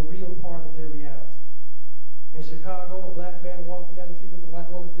a real part of their reality. In Chicago, a black man walking down the street with a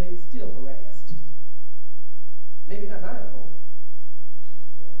white woman today is still harassed. Maybe not in Idaho.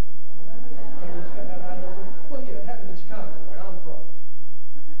 Well, yeah, it happened in Chicago, where I'm from.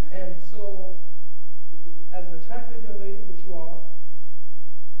 And so, as an attractive young lady, which you are,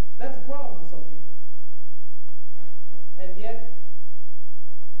 that's a problem for some people. And yet,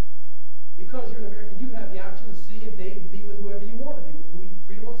 because you're an American, you have the option to see and date and be with whoever you want to be with.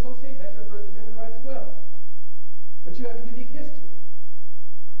 Freedom of association, that's your First Amendment right as well. But you have a unique history.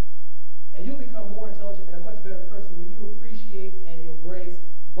 And you'll become more intelligent and a much better person when you appreciate and embrace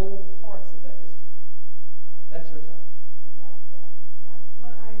both parts of that history. That's your challenge. See, that's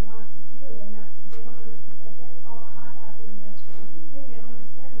what I want to do, and that's, they don't understand, I get all caught up in this thing, they don't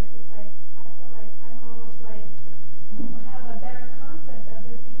understand it. It's like, I feel like I'm almost like, have a better concept of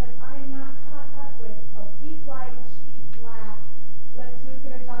this because I'm not caught up with, oh, he's white, she's black, who's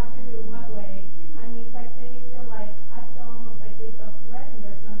going to talk to who, what way. I mean, it's like they feel like, I feel almost like they feel threatened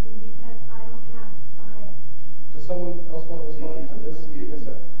or something because I don't have bias. Does someone else want to respond to this? Yes,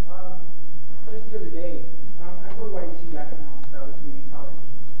 sir. Just the other day, I go to YDC Economics, Valley Community College,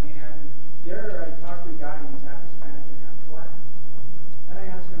 and there I talked to a guy who's half Hispanic and half black. And I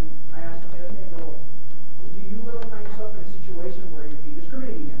asked him the other day, I go, do you ever find yourself in a situation where you'd be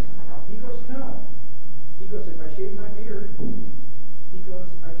discriminating against him? He goes, no. He goes, if I shave my beard, he goes,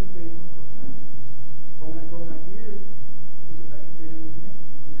 I can fit in with them. But when I grow my beard, he goes, I can fit in with him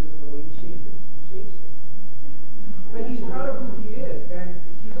because of the way he shaves it. But he's proud of who he is, and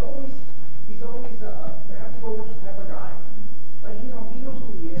he's always perhaps a low type of guy. But he knows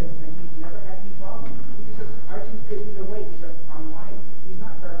who he is, and he's never had any problem. He just says, I can fit either way because I'm white. He's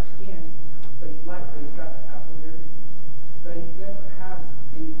not dark skinned, but he's light, but he's got the apple hair. But he never has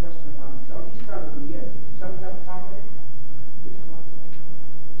any question about himself. He's proud of who he is. Somebody have a problem with it?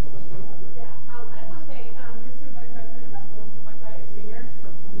 Yeah, I want to say, your student vice president in school and stuff like that, your senior,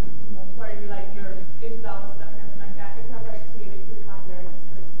 where you like your Isabel and stuff and everything like that. It sounds like to me that you're pretty confident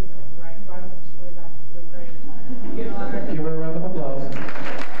and you're something right. So I don't just worry about you doing great. Give her a round of applause. Do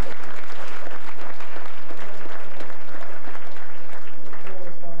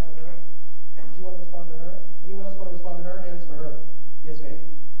you want to respond to her? Anyone else want to respond to her? Hands for her. Yes, ma'am.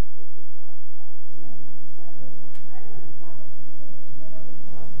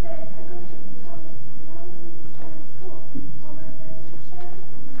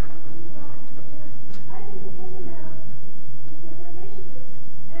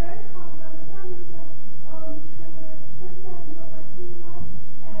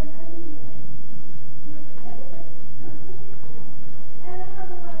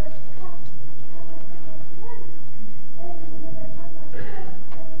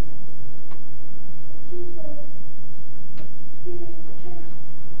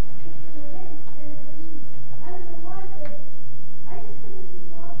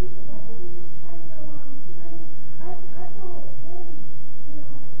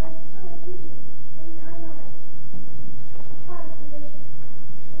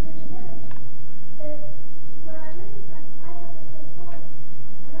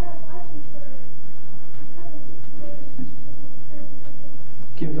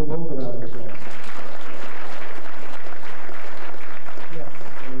 Give them both a round of applause. Yes,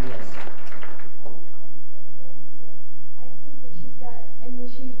 and yes. I think that she's got, I mean,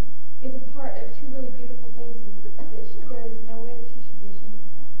 she is a part of two really beautiful things, and that there is no way that she should be ashamed of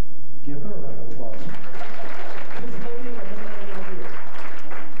that. Give her a round of applause. This lady and this lady over here.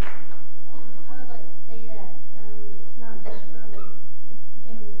 I would like to say that it's not just from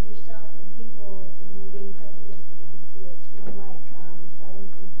yourself and people, being prejudiced against you. It's more like starting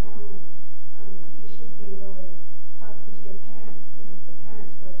from the family. You should be really talking to your parents, because it's the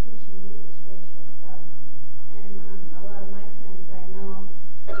parents who are teaching you this racial stuff. And a lot of my friends I know,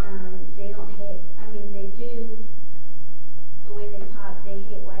 they don't hate. I mean, they do. The way they talk, they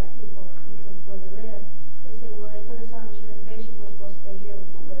hate white people because where they live. They say, well, they put us on this reservation, we're supposed to stay here, we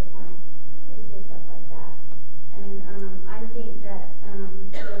can't go to town. They say stuff like that. And I think that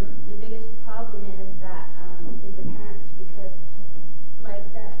the biggest problem is that is the parents, because like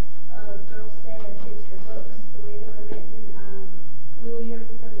that girl said, it's the books, the way they were written. We were here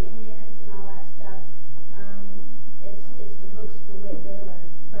before the Indians and all that stuff. It's the books, the way they learn.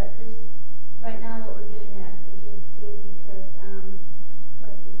 But this, right now what we're doing, I think is good because,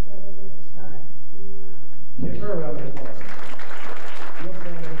 like you said, it is a start. Give her a round of applause. Yes,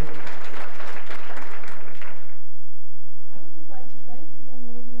 ma'am. I would just like to thank the young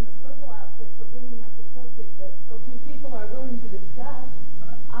lady in the purple outfit for bringing up a subject that so few people are willing to discuss.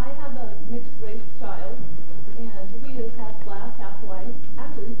 I have a mixed race child, and he is half black, half white.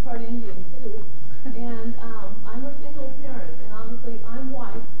 Actually, he's part Indian too. And I'm a single parent, and obviously I'm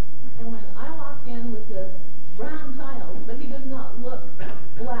white. And when I walk in with this brown child, but he does not look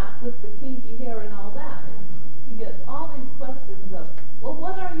black with the kinky hair and all that, and he gets all these questions of, well,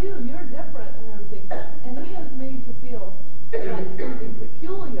 what are you? You're different and everything. And he is made to feel like something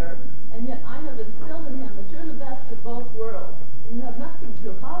peculiar, and yet I have instilled in him that you're the best of both worlds, and you have nothing to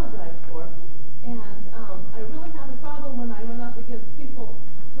apologize for. And I really have a problem when I run up against people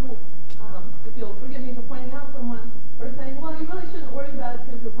who, if you'll forgive me for pointing out someone, are saying, well, you really shouldn't worry about it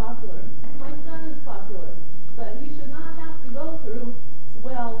because you're popular. My son is popular, but he should not have to go through,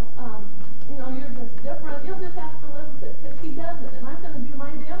 well, you're just different. You'll just have to live with it, because he doesn't, and I'm going to do my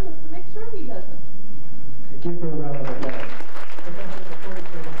damnedest to make sure he doesn't. Give her a round of applause.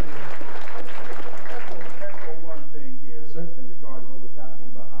 Echo one thing here, Yes, sir. in regards to what was happening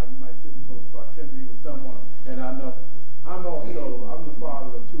about how you might sit in close proximity with someone, and I know I'm the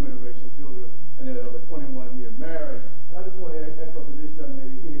father of 2 interracial children, and of a 21-year marriage. And I just want to echo to this young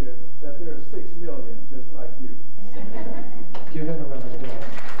lady here that there are 6 million just like you. Give him a round of applause.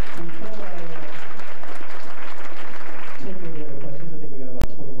 Before I take any other questions, I think we got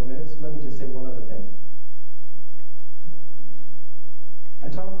about 20 more minutes. Let me just say one other thing. I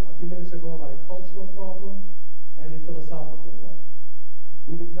talked a few minutes ago about a cultural problem and a philosophical one.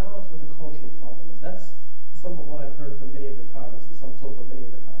 We've acknowledged what the cultural problem is. That's some of what I've heard from many of the comments, the sum total of many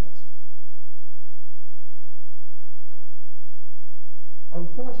of the comments.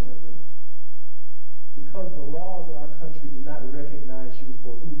 Unfortunately, because the laws in our country do not recognize you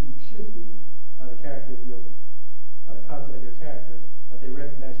for who you should be by the character of by the content of your character, but they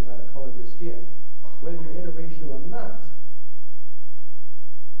recognize you by the color of your skin, whether you're interracial or not,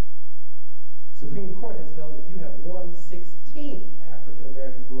 Supreme Court has held that if you have 1/16 African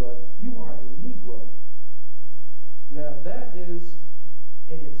American blood, you are a Negro. Now that is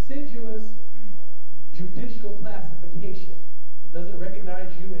an insidious judicial classification. It doesn't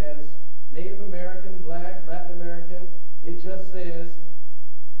recognize you as Native American, Black, Latin American. It just says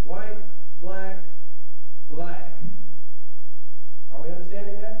white, black, black. Are we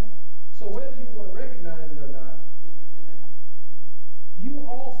understanding that? So whether you want to recognize it or not, you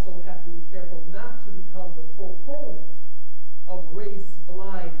also have to be careful not to become the proponent of race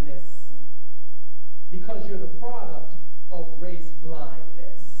blindness, because you're the product of race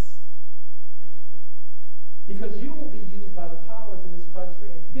blindness. Because you will be used by the powers in this country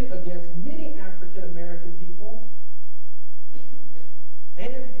and pit against many African American people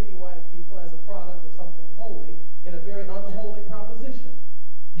and many white people as a product of something holy in a very unholy proposition,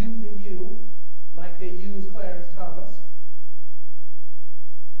 using you like they used Clarence Thomas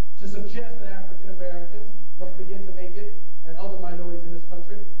to suggest that African Americans must begin to make it, and other minorities in this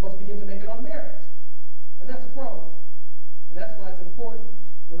country must begin to make it on merit. And that's a problem. And that's why it's important,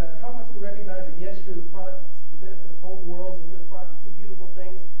 no matter how much we recognize that, yes, you're the product, the benefit of both worlds, and you're the product of two beautiful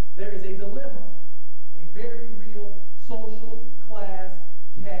things, there is a dilemma, a very real social, class,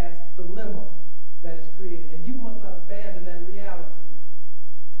 caste dilemma that is created. And you must not abandon that reality.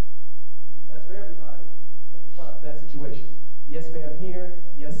 That's for everybody that's a product of that situation. Yes, ma'am, here.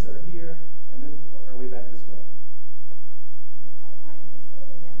 Yes, sir, here. And then we'll work our way back this way. I wanted to say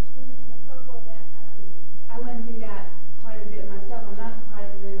that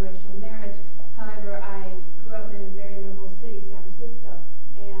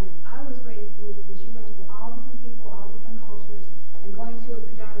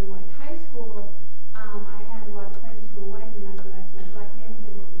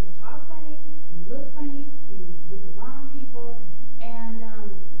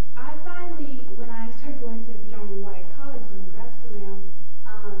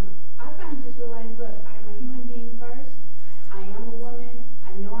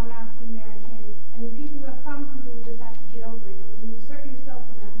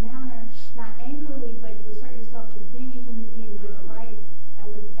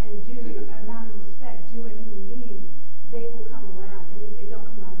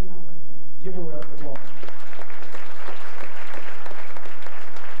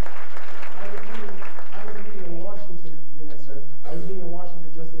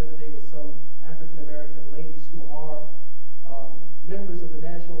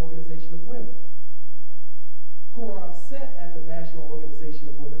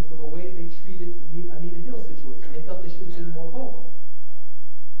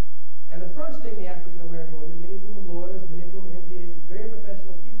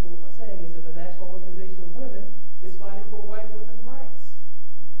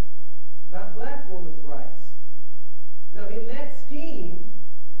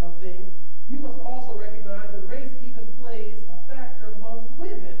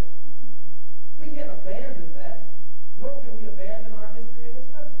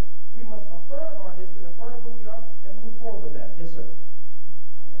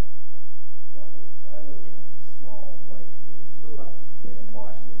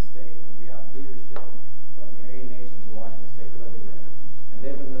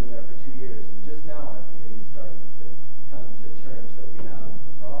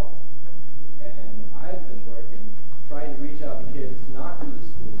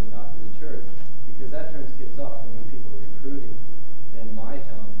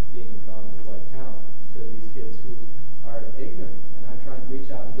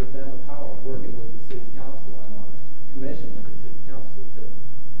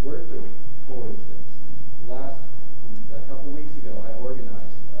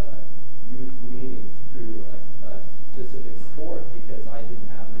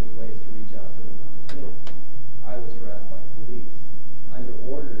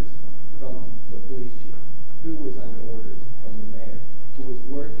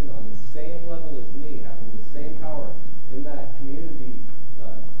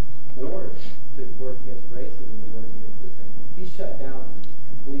shut down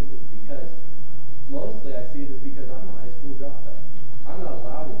completely, because mostly I see it as because I'm a high school dropout. I'm not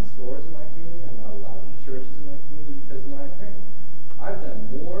allowed in stores in my community, I'm not allowed in churches in my community because of my appearance. I've done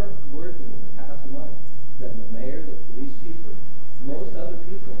more working in the past month than the mayor, the police chief, or most other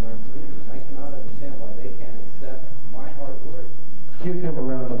people in our community. And I cannot understand why they can't accept my hard work. Give him a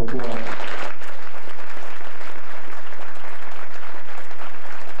round of applause.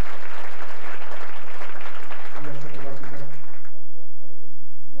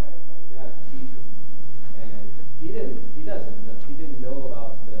 He didn't know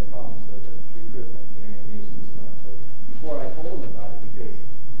about the problems of the recruitment, the orientation stuff. But before I told him about it, because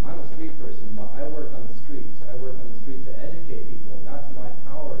I'm a street person, I work on the streets. I work on the streets to educate people, and that's my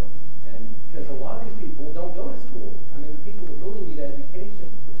power. And because a lot of these people don't go to school. I mean, the people that really need education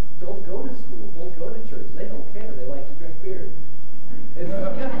don't go to school, don't go to church. They don't care. They like to drink beer. And you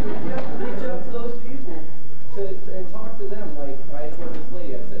have to reach out to those people and talk to them. Like I told this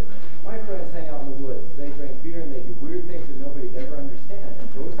lady, I said, my friends hang out in the woods. They drink beer and they do weird things that nobody would ever understand. And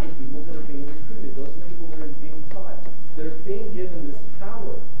those are the people that are being recruited. Those are the people that are being taught. They're being given this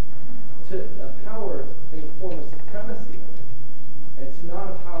power, a power in the form of supremacy. It's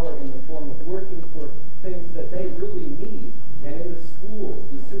not a power in the form of working for things that they really need. And in the schools,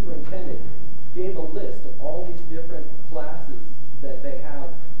 the superintendent gave a list of all these different classes that they have,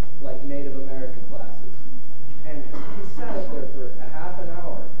 like Native American classes. And he sat up there for a half an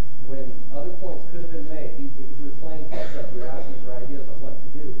hour when other points could have been made. He was playing catch up. We were asking for ideas on what to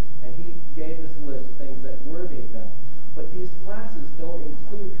do. And he gave this list of things that were being done. But these classes don't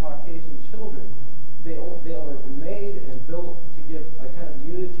include Caucasian children. They are made and built to give a kind of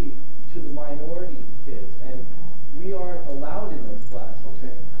unity to the minority kids. And we aren't allowed in those classes.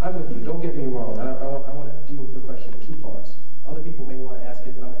 Okay, I'm with you. Don't get me wrong. I want to deal with your question in two parts. Other people may want to ask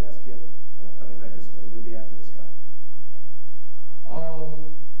it, then I'm going to ask him. And I'm coming back this way. You'll be after this guy.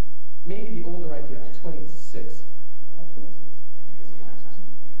 Maybe the older I get, I'm 26. I'm 26.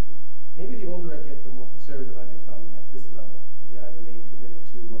 Maybe the older I get, the more conservative I become at this level, and yet I remain committed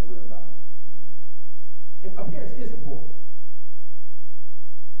to what we're about. Appearance is important.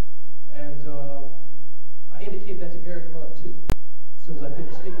 And I indicate that to Eric Love, too. As soon as I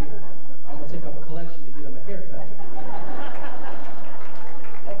finish speaking, I'm going to take up a collection to get him a haircut.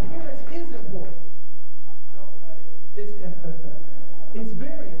 Appearance is important. It's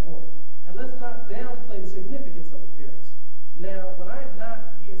very important. And let's not downplay the significance of appearance. Now, when I'm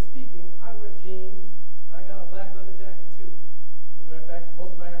not here speaking, I wear jeans, and I got a black leather jacket too. As a matter of fact,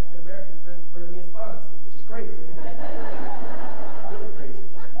 most of my African American friends refer to me as Fonzie, which is crazy. Really crazy.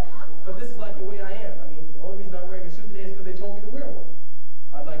 But this is like the way I am. I mean, the only reason I'm wearing a suit today is because they told me to wear one.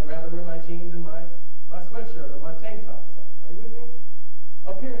 I'd like rather wear my jeans and my sweatshirt or my tank top or something. Are you with me?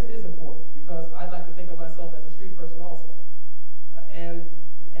 Appearance is important because I'd like to think of myself as a street person also. And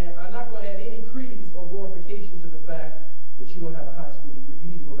I'm not going to add any credence or glorification to the fact that you don't have a high school degree.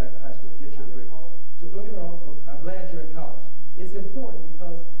 You need to go back to high school and get your degree. So don't get me wrong, I'm glad you're in college. It's important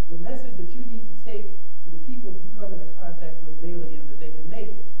because the message that you need to take to the people you come into contact with daily is that they can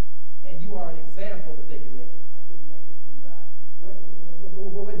make it. And you are an example that they can make it. I couldn't make it from that perspective.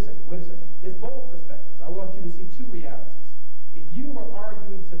 Wait a second. It's both perspectives. I want you to see two realities. If you were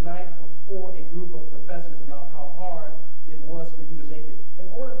arguing tonight before a group of professors about how hard it was for you to make it, in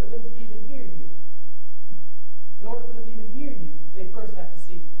order for them to even hear you, they first have to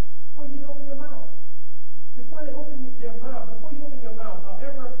see you. Before you open your mouth. Before they open their mouth, before you open your mouth,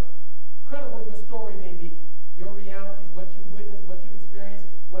 however credible your story may be, your realities, what you witnessed, what you experienced,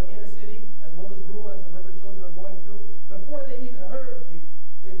 what inner city, as well as rural and suburban children are going through, before they even heard you,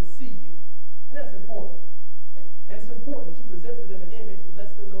 they would see you. And that's important. And it's important that you present to them an image that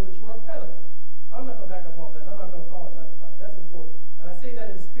lets them know that you are credible. I'm not going to back up all that. I'm not going to apologize about it. That's important. And I say that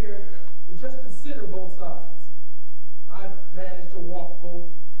in spirit to just consider both sides. I've managed to walk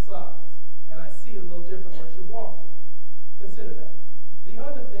both sides. And I see a little different what you walked. Consider that. The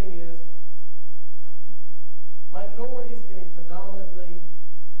other thing is minorities in a predominantly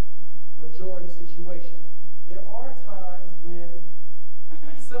majority situation. There are times when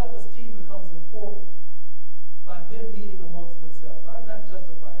self-esteem becomes important by them meeting amongst themselves. I'm not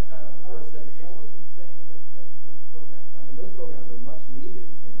justifying kind of reverse segregation. I wasn't saying that those programs, I mean, those programs are much needed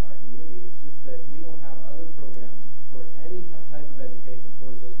in our community. It's just that we don't have other programs for any type of education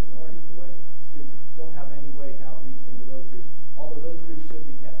towards those minorities. The white students don't have any way to outreach into those groups. Although those groups should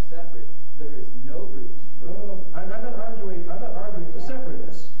be kept separate, there is no group for... No, I'm not arguing for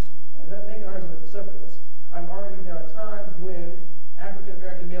separateness. I'm not making an argument for separateness. I'm arguing there are times when African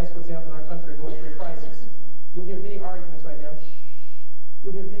American males, for example, in our country are going through a crisis. You'll hear many arguments right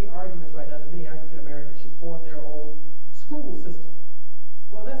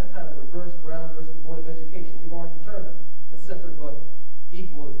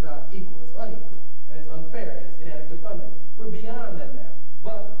not equal, it's unequal, and it's unfair, and it's inadequate funding. We're beyond that now.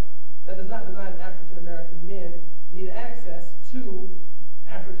 But that does not deny that African American men need access to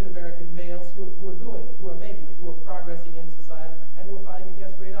African American males who are doing it, who are making it, who are progressing in society, and who are fighting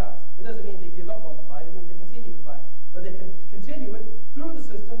against great odds. It doesn't mean they give up on the fight, it means they continue to fight. But they can continue it through the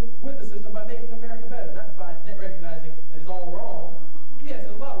system, with the system, by making America better, not by recognizing that it's all wrong. Yes,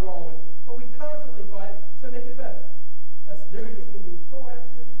 there's a lot wrong with it, but we constantly fight to make it better. That's the difference between being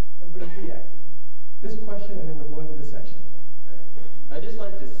proactive and being reactive. This question, and then we're going to the section. Right. I'd just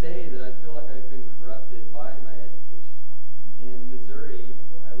like to say that I feel like I've been corrupted by my education. In Missouri,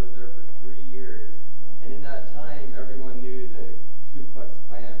 I lived there for 3 years, and in that time, everyone knew the Ku Klux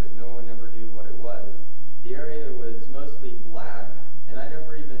Klan, but no one ever knew what it was. The area was mostly black, and I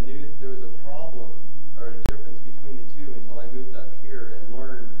never even knew that there was a problem or a difference between the two until I moved up here and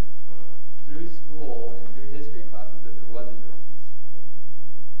learned through school and through history classes that there was a difference.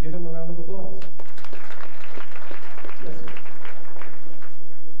 Give them a round of applause. Yes, sir.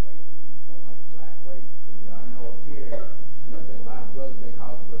 Between like a black race, because I know up here, I know that a lot of brothers, they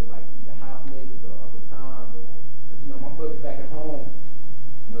call brothers like either house niggas or Uncle Tom. But you know, my brothers back at home,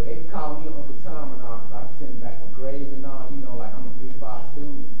 you know, they can call me Uncle Tom and all, because I be sending back my grades and all, you know, like I'm a 3-5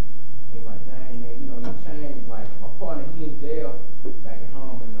 student. And he's like, dang man, you know, you changed. Like my partner, he in jail back at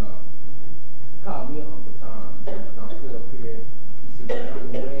home, and called me Uncle Tom. I'm still up here. He said, yeah,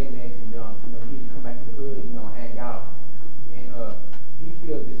 I'm in rednecks, and you know, he can come back to the hood, you know, hang out. And he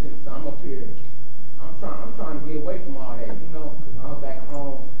feels this, so I'm up here. I'm trying to get away from all that, you know, because when I was back at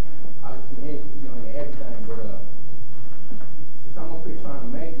home, I was in, you know, in everything. But since I'm up here trying to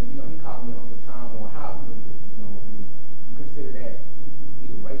make it, you know, he called me Uncle Tom or house nigga, you know, and you consider that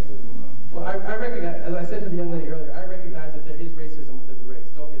either racism or. Well, I recognize, as I said to the young lady earlier, I recognize that there is racism within the race.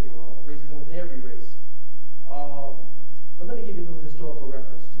 Don't get me wrong, racism within every race. But let me give you a little historical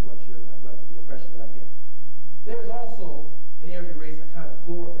reference to what the impression that I get. There is also in every race a kind of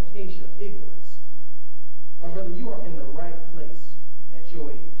glorification of ignorance. My brother, you are in the right place at your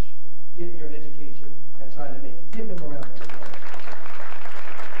age, getting your education and trying to make it. Give them a round of applause.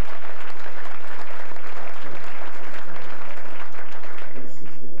 That's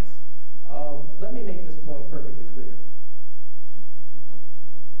 6 minutes. Let me make this point perfectly clear.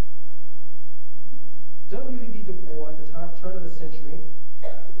 W.E.B. Du Bois, at the turn of the century,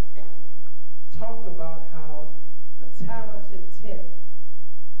 talked about how the talented 10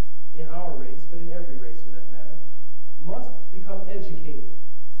 in our race, but in every race for that matter, must become educated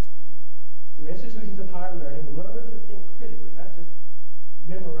through institutions of higher learning, learn to think critically, not just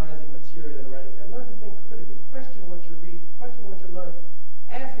memorizing material and writing it, learn to think critically, question what you're reading, question what you're learning.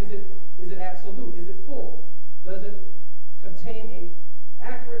 Ask, is it absolute? Is it full? Does it contain an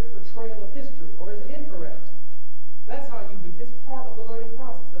accurate portrayal of history, or is it incorrect? That's how it's part of the learning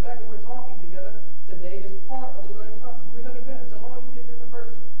process. The fact that we're talking together today is part of the learning process. We're becoming better. Tomorrow you'll be a different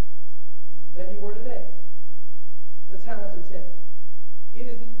person than you were today. The talented 10.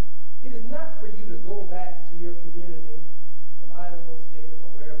 It is not for you to go back to your community from Idaho State or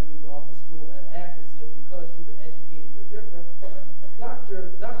from wherever you've gone to school and act as if because you've been educated you're different.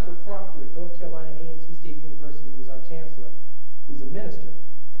 Dr. Proctor at North Carolina A&T State University, who was our chancellor, who's a minister,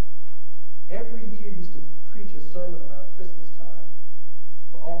 every year used to preach a sermon around Christmas time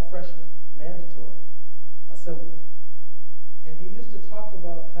for all freshmen, mandatory assembly. And he used to talk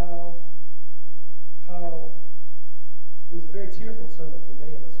about how it was a very tearful sermon for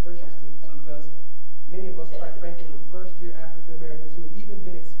many of us first-year students, because many of us, quite frankly, were first-year African Americans who had even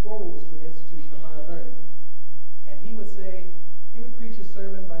been exposed to an institution of higher learning. And he would preach a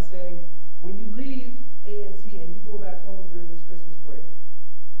sermon by saying, when you leave A&T and you go back home during this Christmas break,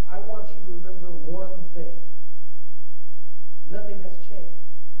 I want you to remember one thing. Nothing has changed.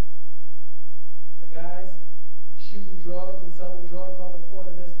 The guys shooting drugs and selling drugs on the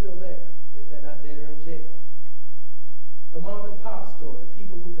corner, they're still there. If they're not dead or in jail. The mom and pop store, the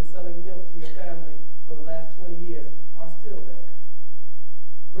people who've been selling milk to your family for the last 20 years are still there.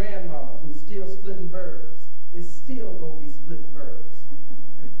 Grandmama, who's still splitting verbs, is still going to be splitting verbs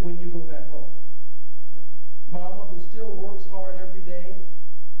when you go back home. Mama, who still works hard every day,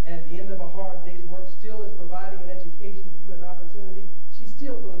 and at the end of a hard day's work still is providing an education if you have an opportunity, she's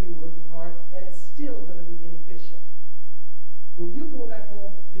still going to be working hard, and it's still going to be inefficient. When you go back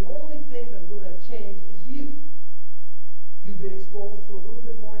home, the only thing that will have changed is you. You've been exposed to a little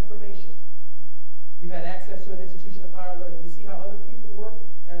bit more information. You've had access to an institution of higher learning. You see how other people work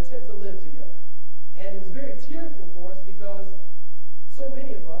and attempt to live together. And it was very tearful for us because so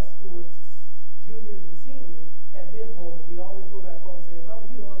many of us who were juniors and seniors had been home, and we'd always go back home saying, Mama,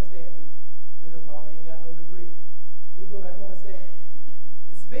 you don't understand, do you? Because Mama ain't got no degree. We'd go back home and say,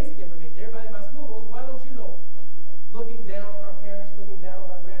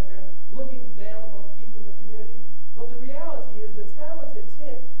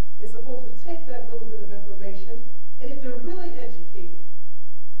 intent is supposed to take that little bit of information, and if they're really educated,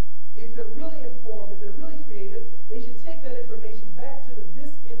 if they're really informed, if they're really creative, they should take that information back to the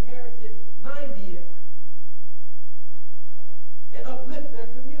disinherited 90th and uplift their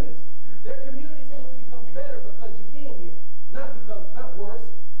community. Their community is supposed to become better because you came here, not worse.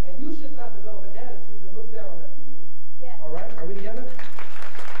 And you should not develop an attitude that looks down on that community. Yes. All right? Are we together?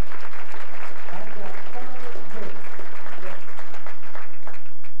 I've got 5 minutes. Yes.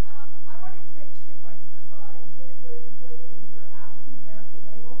 I wanted to make 2 points. First of all, I think it's very conflicted with your African American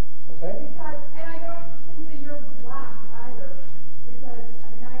label. Okay. Because, and I don't think that you're black either. Because, I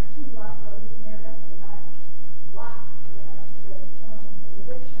mean, I have 2 black brothers, and they're definitely not black. You know, that's the term in the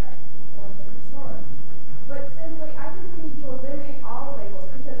dictionary or in the thesaurus. But simply, I think we need to eliminate all labels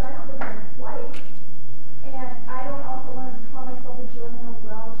because I don't think I'm white, and I don't also want to call myself a German or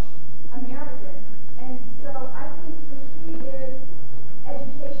Welsh American. And so I think the key is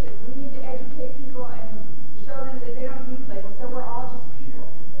education. We need to educate people and show them that they don't need labels, that we're all just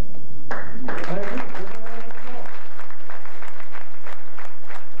people. I agree.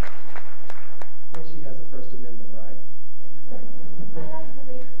 Well, she has a First Amendment right. I like to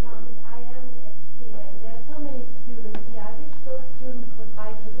make a comment. I am an educator, and there are so many students here. I wish those students would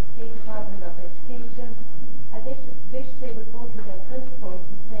write to the State Department of Education. I wish they would go to their principals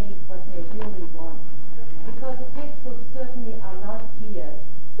and say what they really want. Because the textbooks certainly are not geared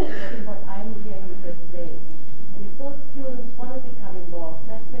to what I'm hearing here today. And if those students want to become involved,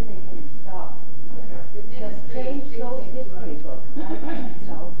 that's where they can start. Just change those history books.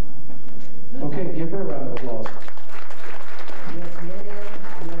 Okay, give her a round of applause. Yes, ma'am.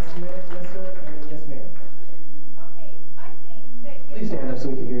 Yes, ma'am. Yes, sir. And then yes, ma'am. Okay, I think that... Please stand up so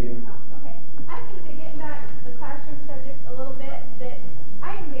we can hear you. Okay. I think that getting back to the classroom subject a little bit, that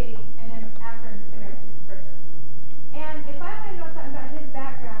I am dating an African American person. And if I want to know something about his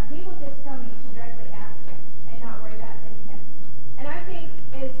background, he will just tell me to directly ask him and not worry about offending him. And I think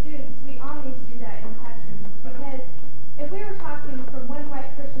as students, we all need to do that in classrooms because if we were talking from one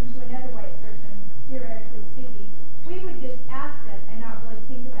white person to another white person, theoretically speaking, we would just ask them and not really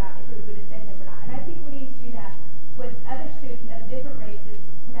think about if it would offend them or not. And I think we need to do that with other students of different races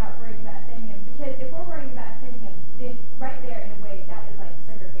without worrying about offending them. Because if we're worrying about offending them, then right there, in a way, that is like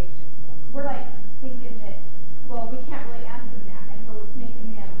segregation. We're like thinking that, well, we can't really ask them that, and so it's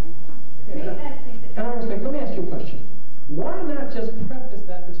making them, making us think that. And I respect, let me ask you a question. Why not just preface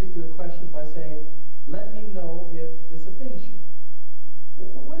that particular question by saying, let me know if this offends you?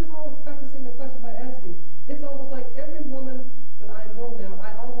 What is wrong with prefacing the question by asking? It's almost like every woman that I know now,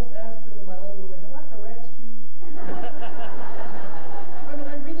 I almost ask them in my own way, have I harassed you? I mean,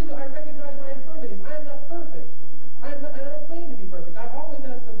 I really do. I recognize my infirmities. I am not perfect. I don't claim to be perfect. I always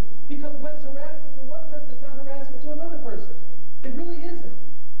ask them, because what is harassment to one person is not harassment to another person. It really isn't.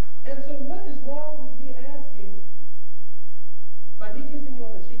 And so what is wrong with me asking, by me kissing you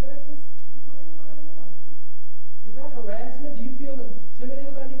on the cheek, and I kiss just about everybody I know on the cheek? Is that harassment? Do you feel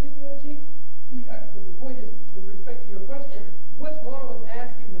intimidated by me kissing you on the cheek? But the point is, with respect to your question, what's wrong with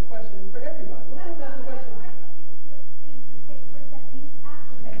asking the question for everybody? What's wrong with asking the question? I think we should do it students to take the first step and just ask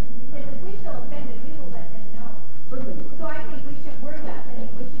the question because if we feel offended, we will let them know. Certainly. So I think we shouldn't worry about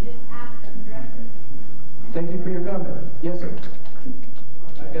offending, we should just ask them directly. Thank you for your comment. Yes, sir.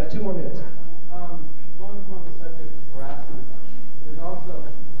 I've got 2 more minutes. Going on the subject of harassment, there's also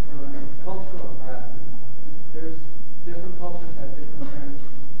cultural harassment. There's different cultures have different appearances,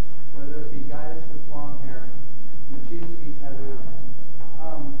 whether it be guys with long hair who choose to be tattooed.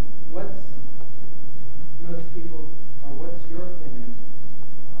 What's most people's, or what's your opinion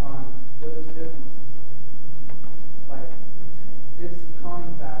on those differences? Like, it's a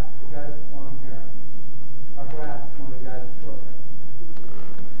common fact that guys with long hair are harassed more than guys with short hair.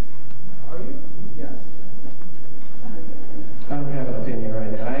 Are you? Yes. I don't have an opinion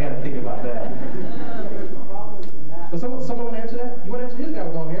right now. I got to think about that. So someone want to answer that? You want to answer his guy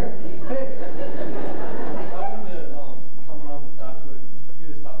with long hair? Hey. Talking to someone on the document, he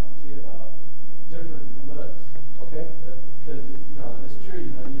was talking to you about different looks. Okay. Because it's true.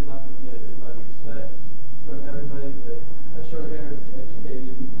 You're not going to get as much respect from everybody that has short hair, is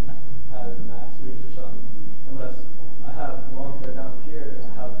educated, has a master's or something, unless I have long hair down here and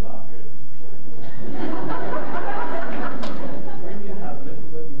I have a doctorate. We need to have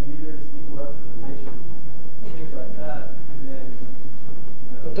different looking leaders, equal representation, things like that. And then,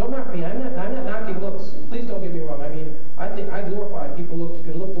 Don't knock me. I'm not knocking looks. Please don't get me wrong. I mean, I think I glorify people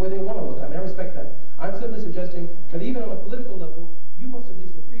can look the way they want to look. I mean, I respect that. I'm simply suggesting that even on a political level, you must at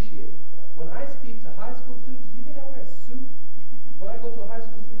least appreciate. When I speak to high school students, do you think I wear a suit? When I go to a high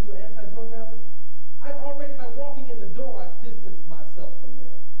school student to an anti-drug rally, I've already, by walking in the door, I've distanced myself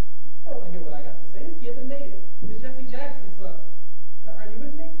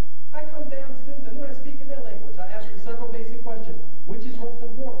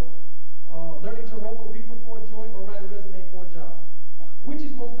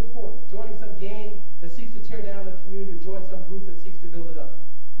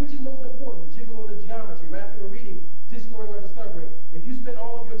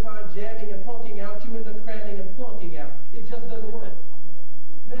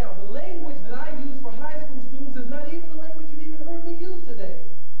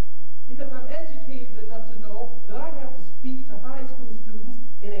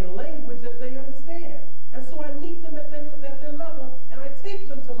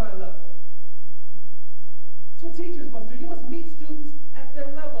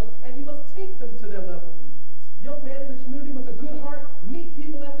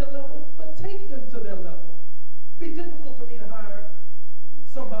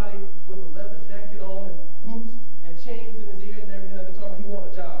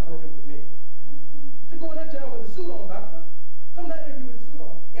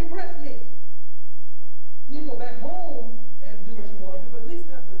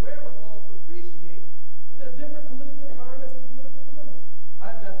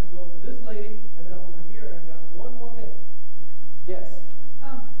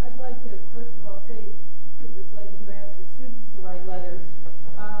like to first of all say to this lady who asked the students to write letters,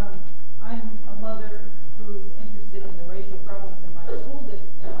 I'm a mother who's interested in the racial problems in my high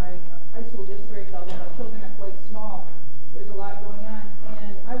school district, although my children are quite small. There's a lot going on,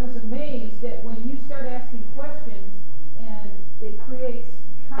 and I was amazed that when you start asking questions and it creates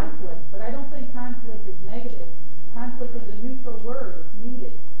conflict, but I don't think conflict is negative. Conflict is a neutral word, it's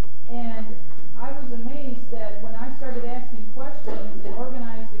needed. And I was amazed that when I started asking questions and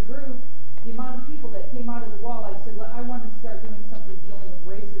organized a group, the amount of people that came out of the wall, I said, I want to start doing something dealing with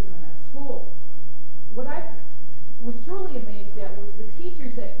racism in our school. What I was truly amazed at was the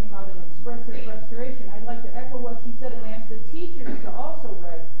teachers that came out and expressed their frustration. I'd like to echo what she said and ask the teachers to also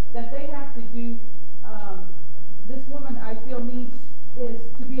write that they have to do, this woman I feel needs is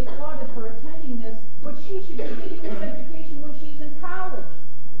to be applauded for attending this, but she should be getting this education when she's in college.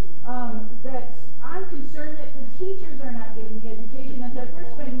 That I'm concerned that the teachers are not getting the education and that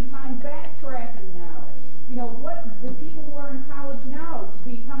they're spending time backtracking now. You know, what the people who are in college now to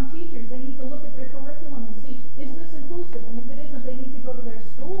become teachers, they need to look at their curriculum and see, is this inclusive? And if it isn't, they need to go to their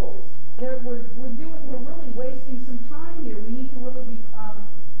schools. We're really wasting some time here. We need to really be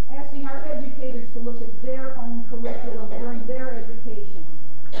asking our educators to look at their own curriculum during their education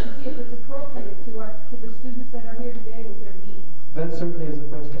to see if it's appropriate to the students that are here today with their needs. That certainly is a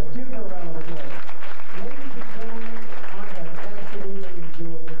first step. Give her a round of applause. Ladies and gentlemen, I have absolutely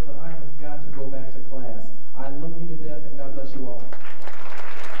enjoyed it, but I have got to go back to class. I love you to death, and God bless you all.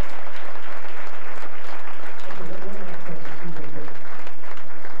 Okay, one last question.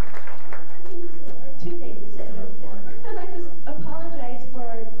 Two things. First, I'd like to apologize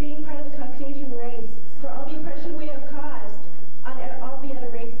for being part of the Caucasian race, for all the oppression we have caused on all the other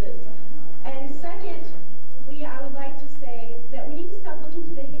races. And second, I would like to say that we need to stop looking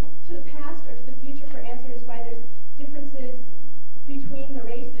to the past or to the future for answers why there's differences between the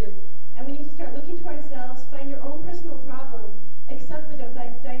races. And we need to start looking to ourselves, find your own personal problem, accept the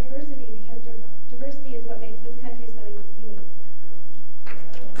diversity, because diversity is what makes this country so unique.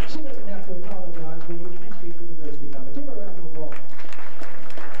 She doesn't have to apologize, but we appreciate the diversity comment. Give her a round of applause.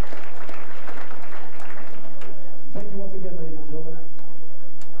 Thank you once again, ladies and gentlemen.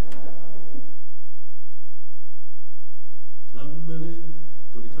 Tumbling,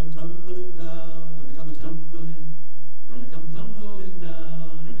 gonna come tumbling down, gonna come tumbling, gonna come tumbling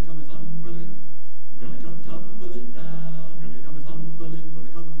down, gonna come tumbling, gonna come tumbling down, gonna come tumbling,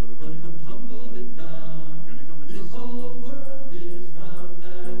 gonna come tumbling down, gonna come. This whole world is round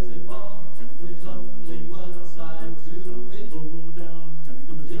as a ball, gonna come tumbling one side to it, go down, gonna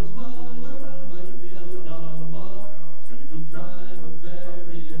come. This whole world might be a dog wall, gonna come drive a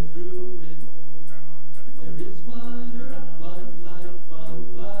barrier through it. There is one earth, one life, one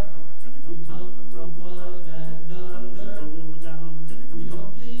blood. We come from one another. We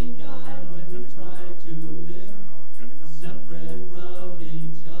only die when we try to live separate from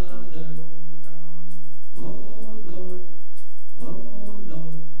each other. Oh Lord, oh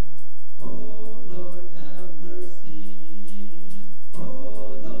Lord, oh Lord, have mercy. Oh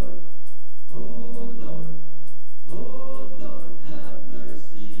Lord, oh Lord, oh Lord, have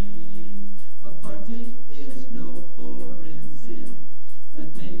mercy. Apartheid is no foreign sin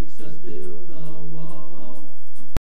that makes us build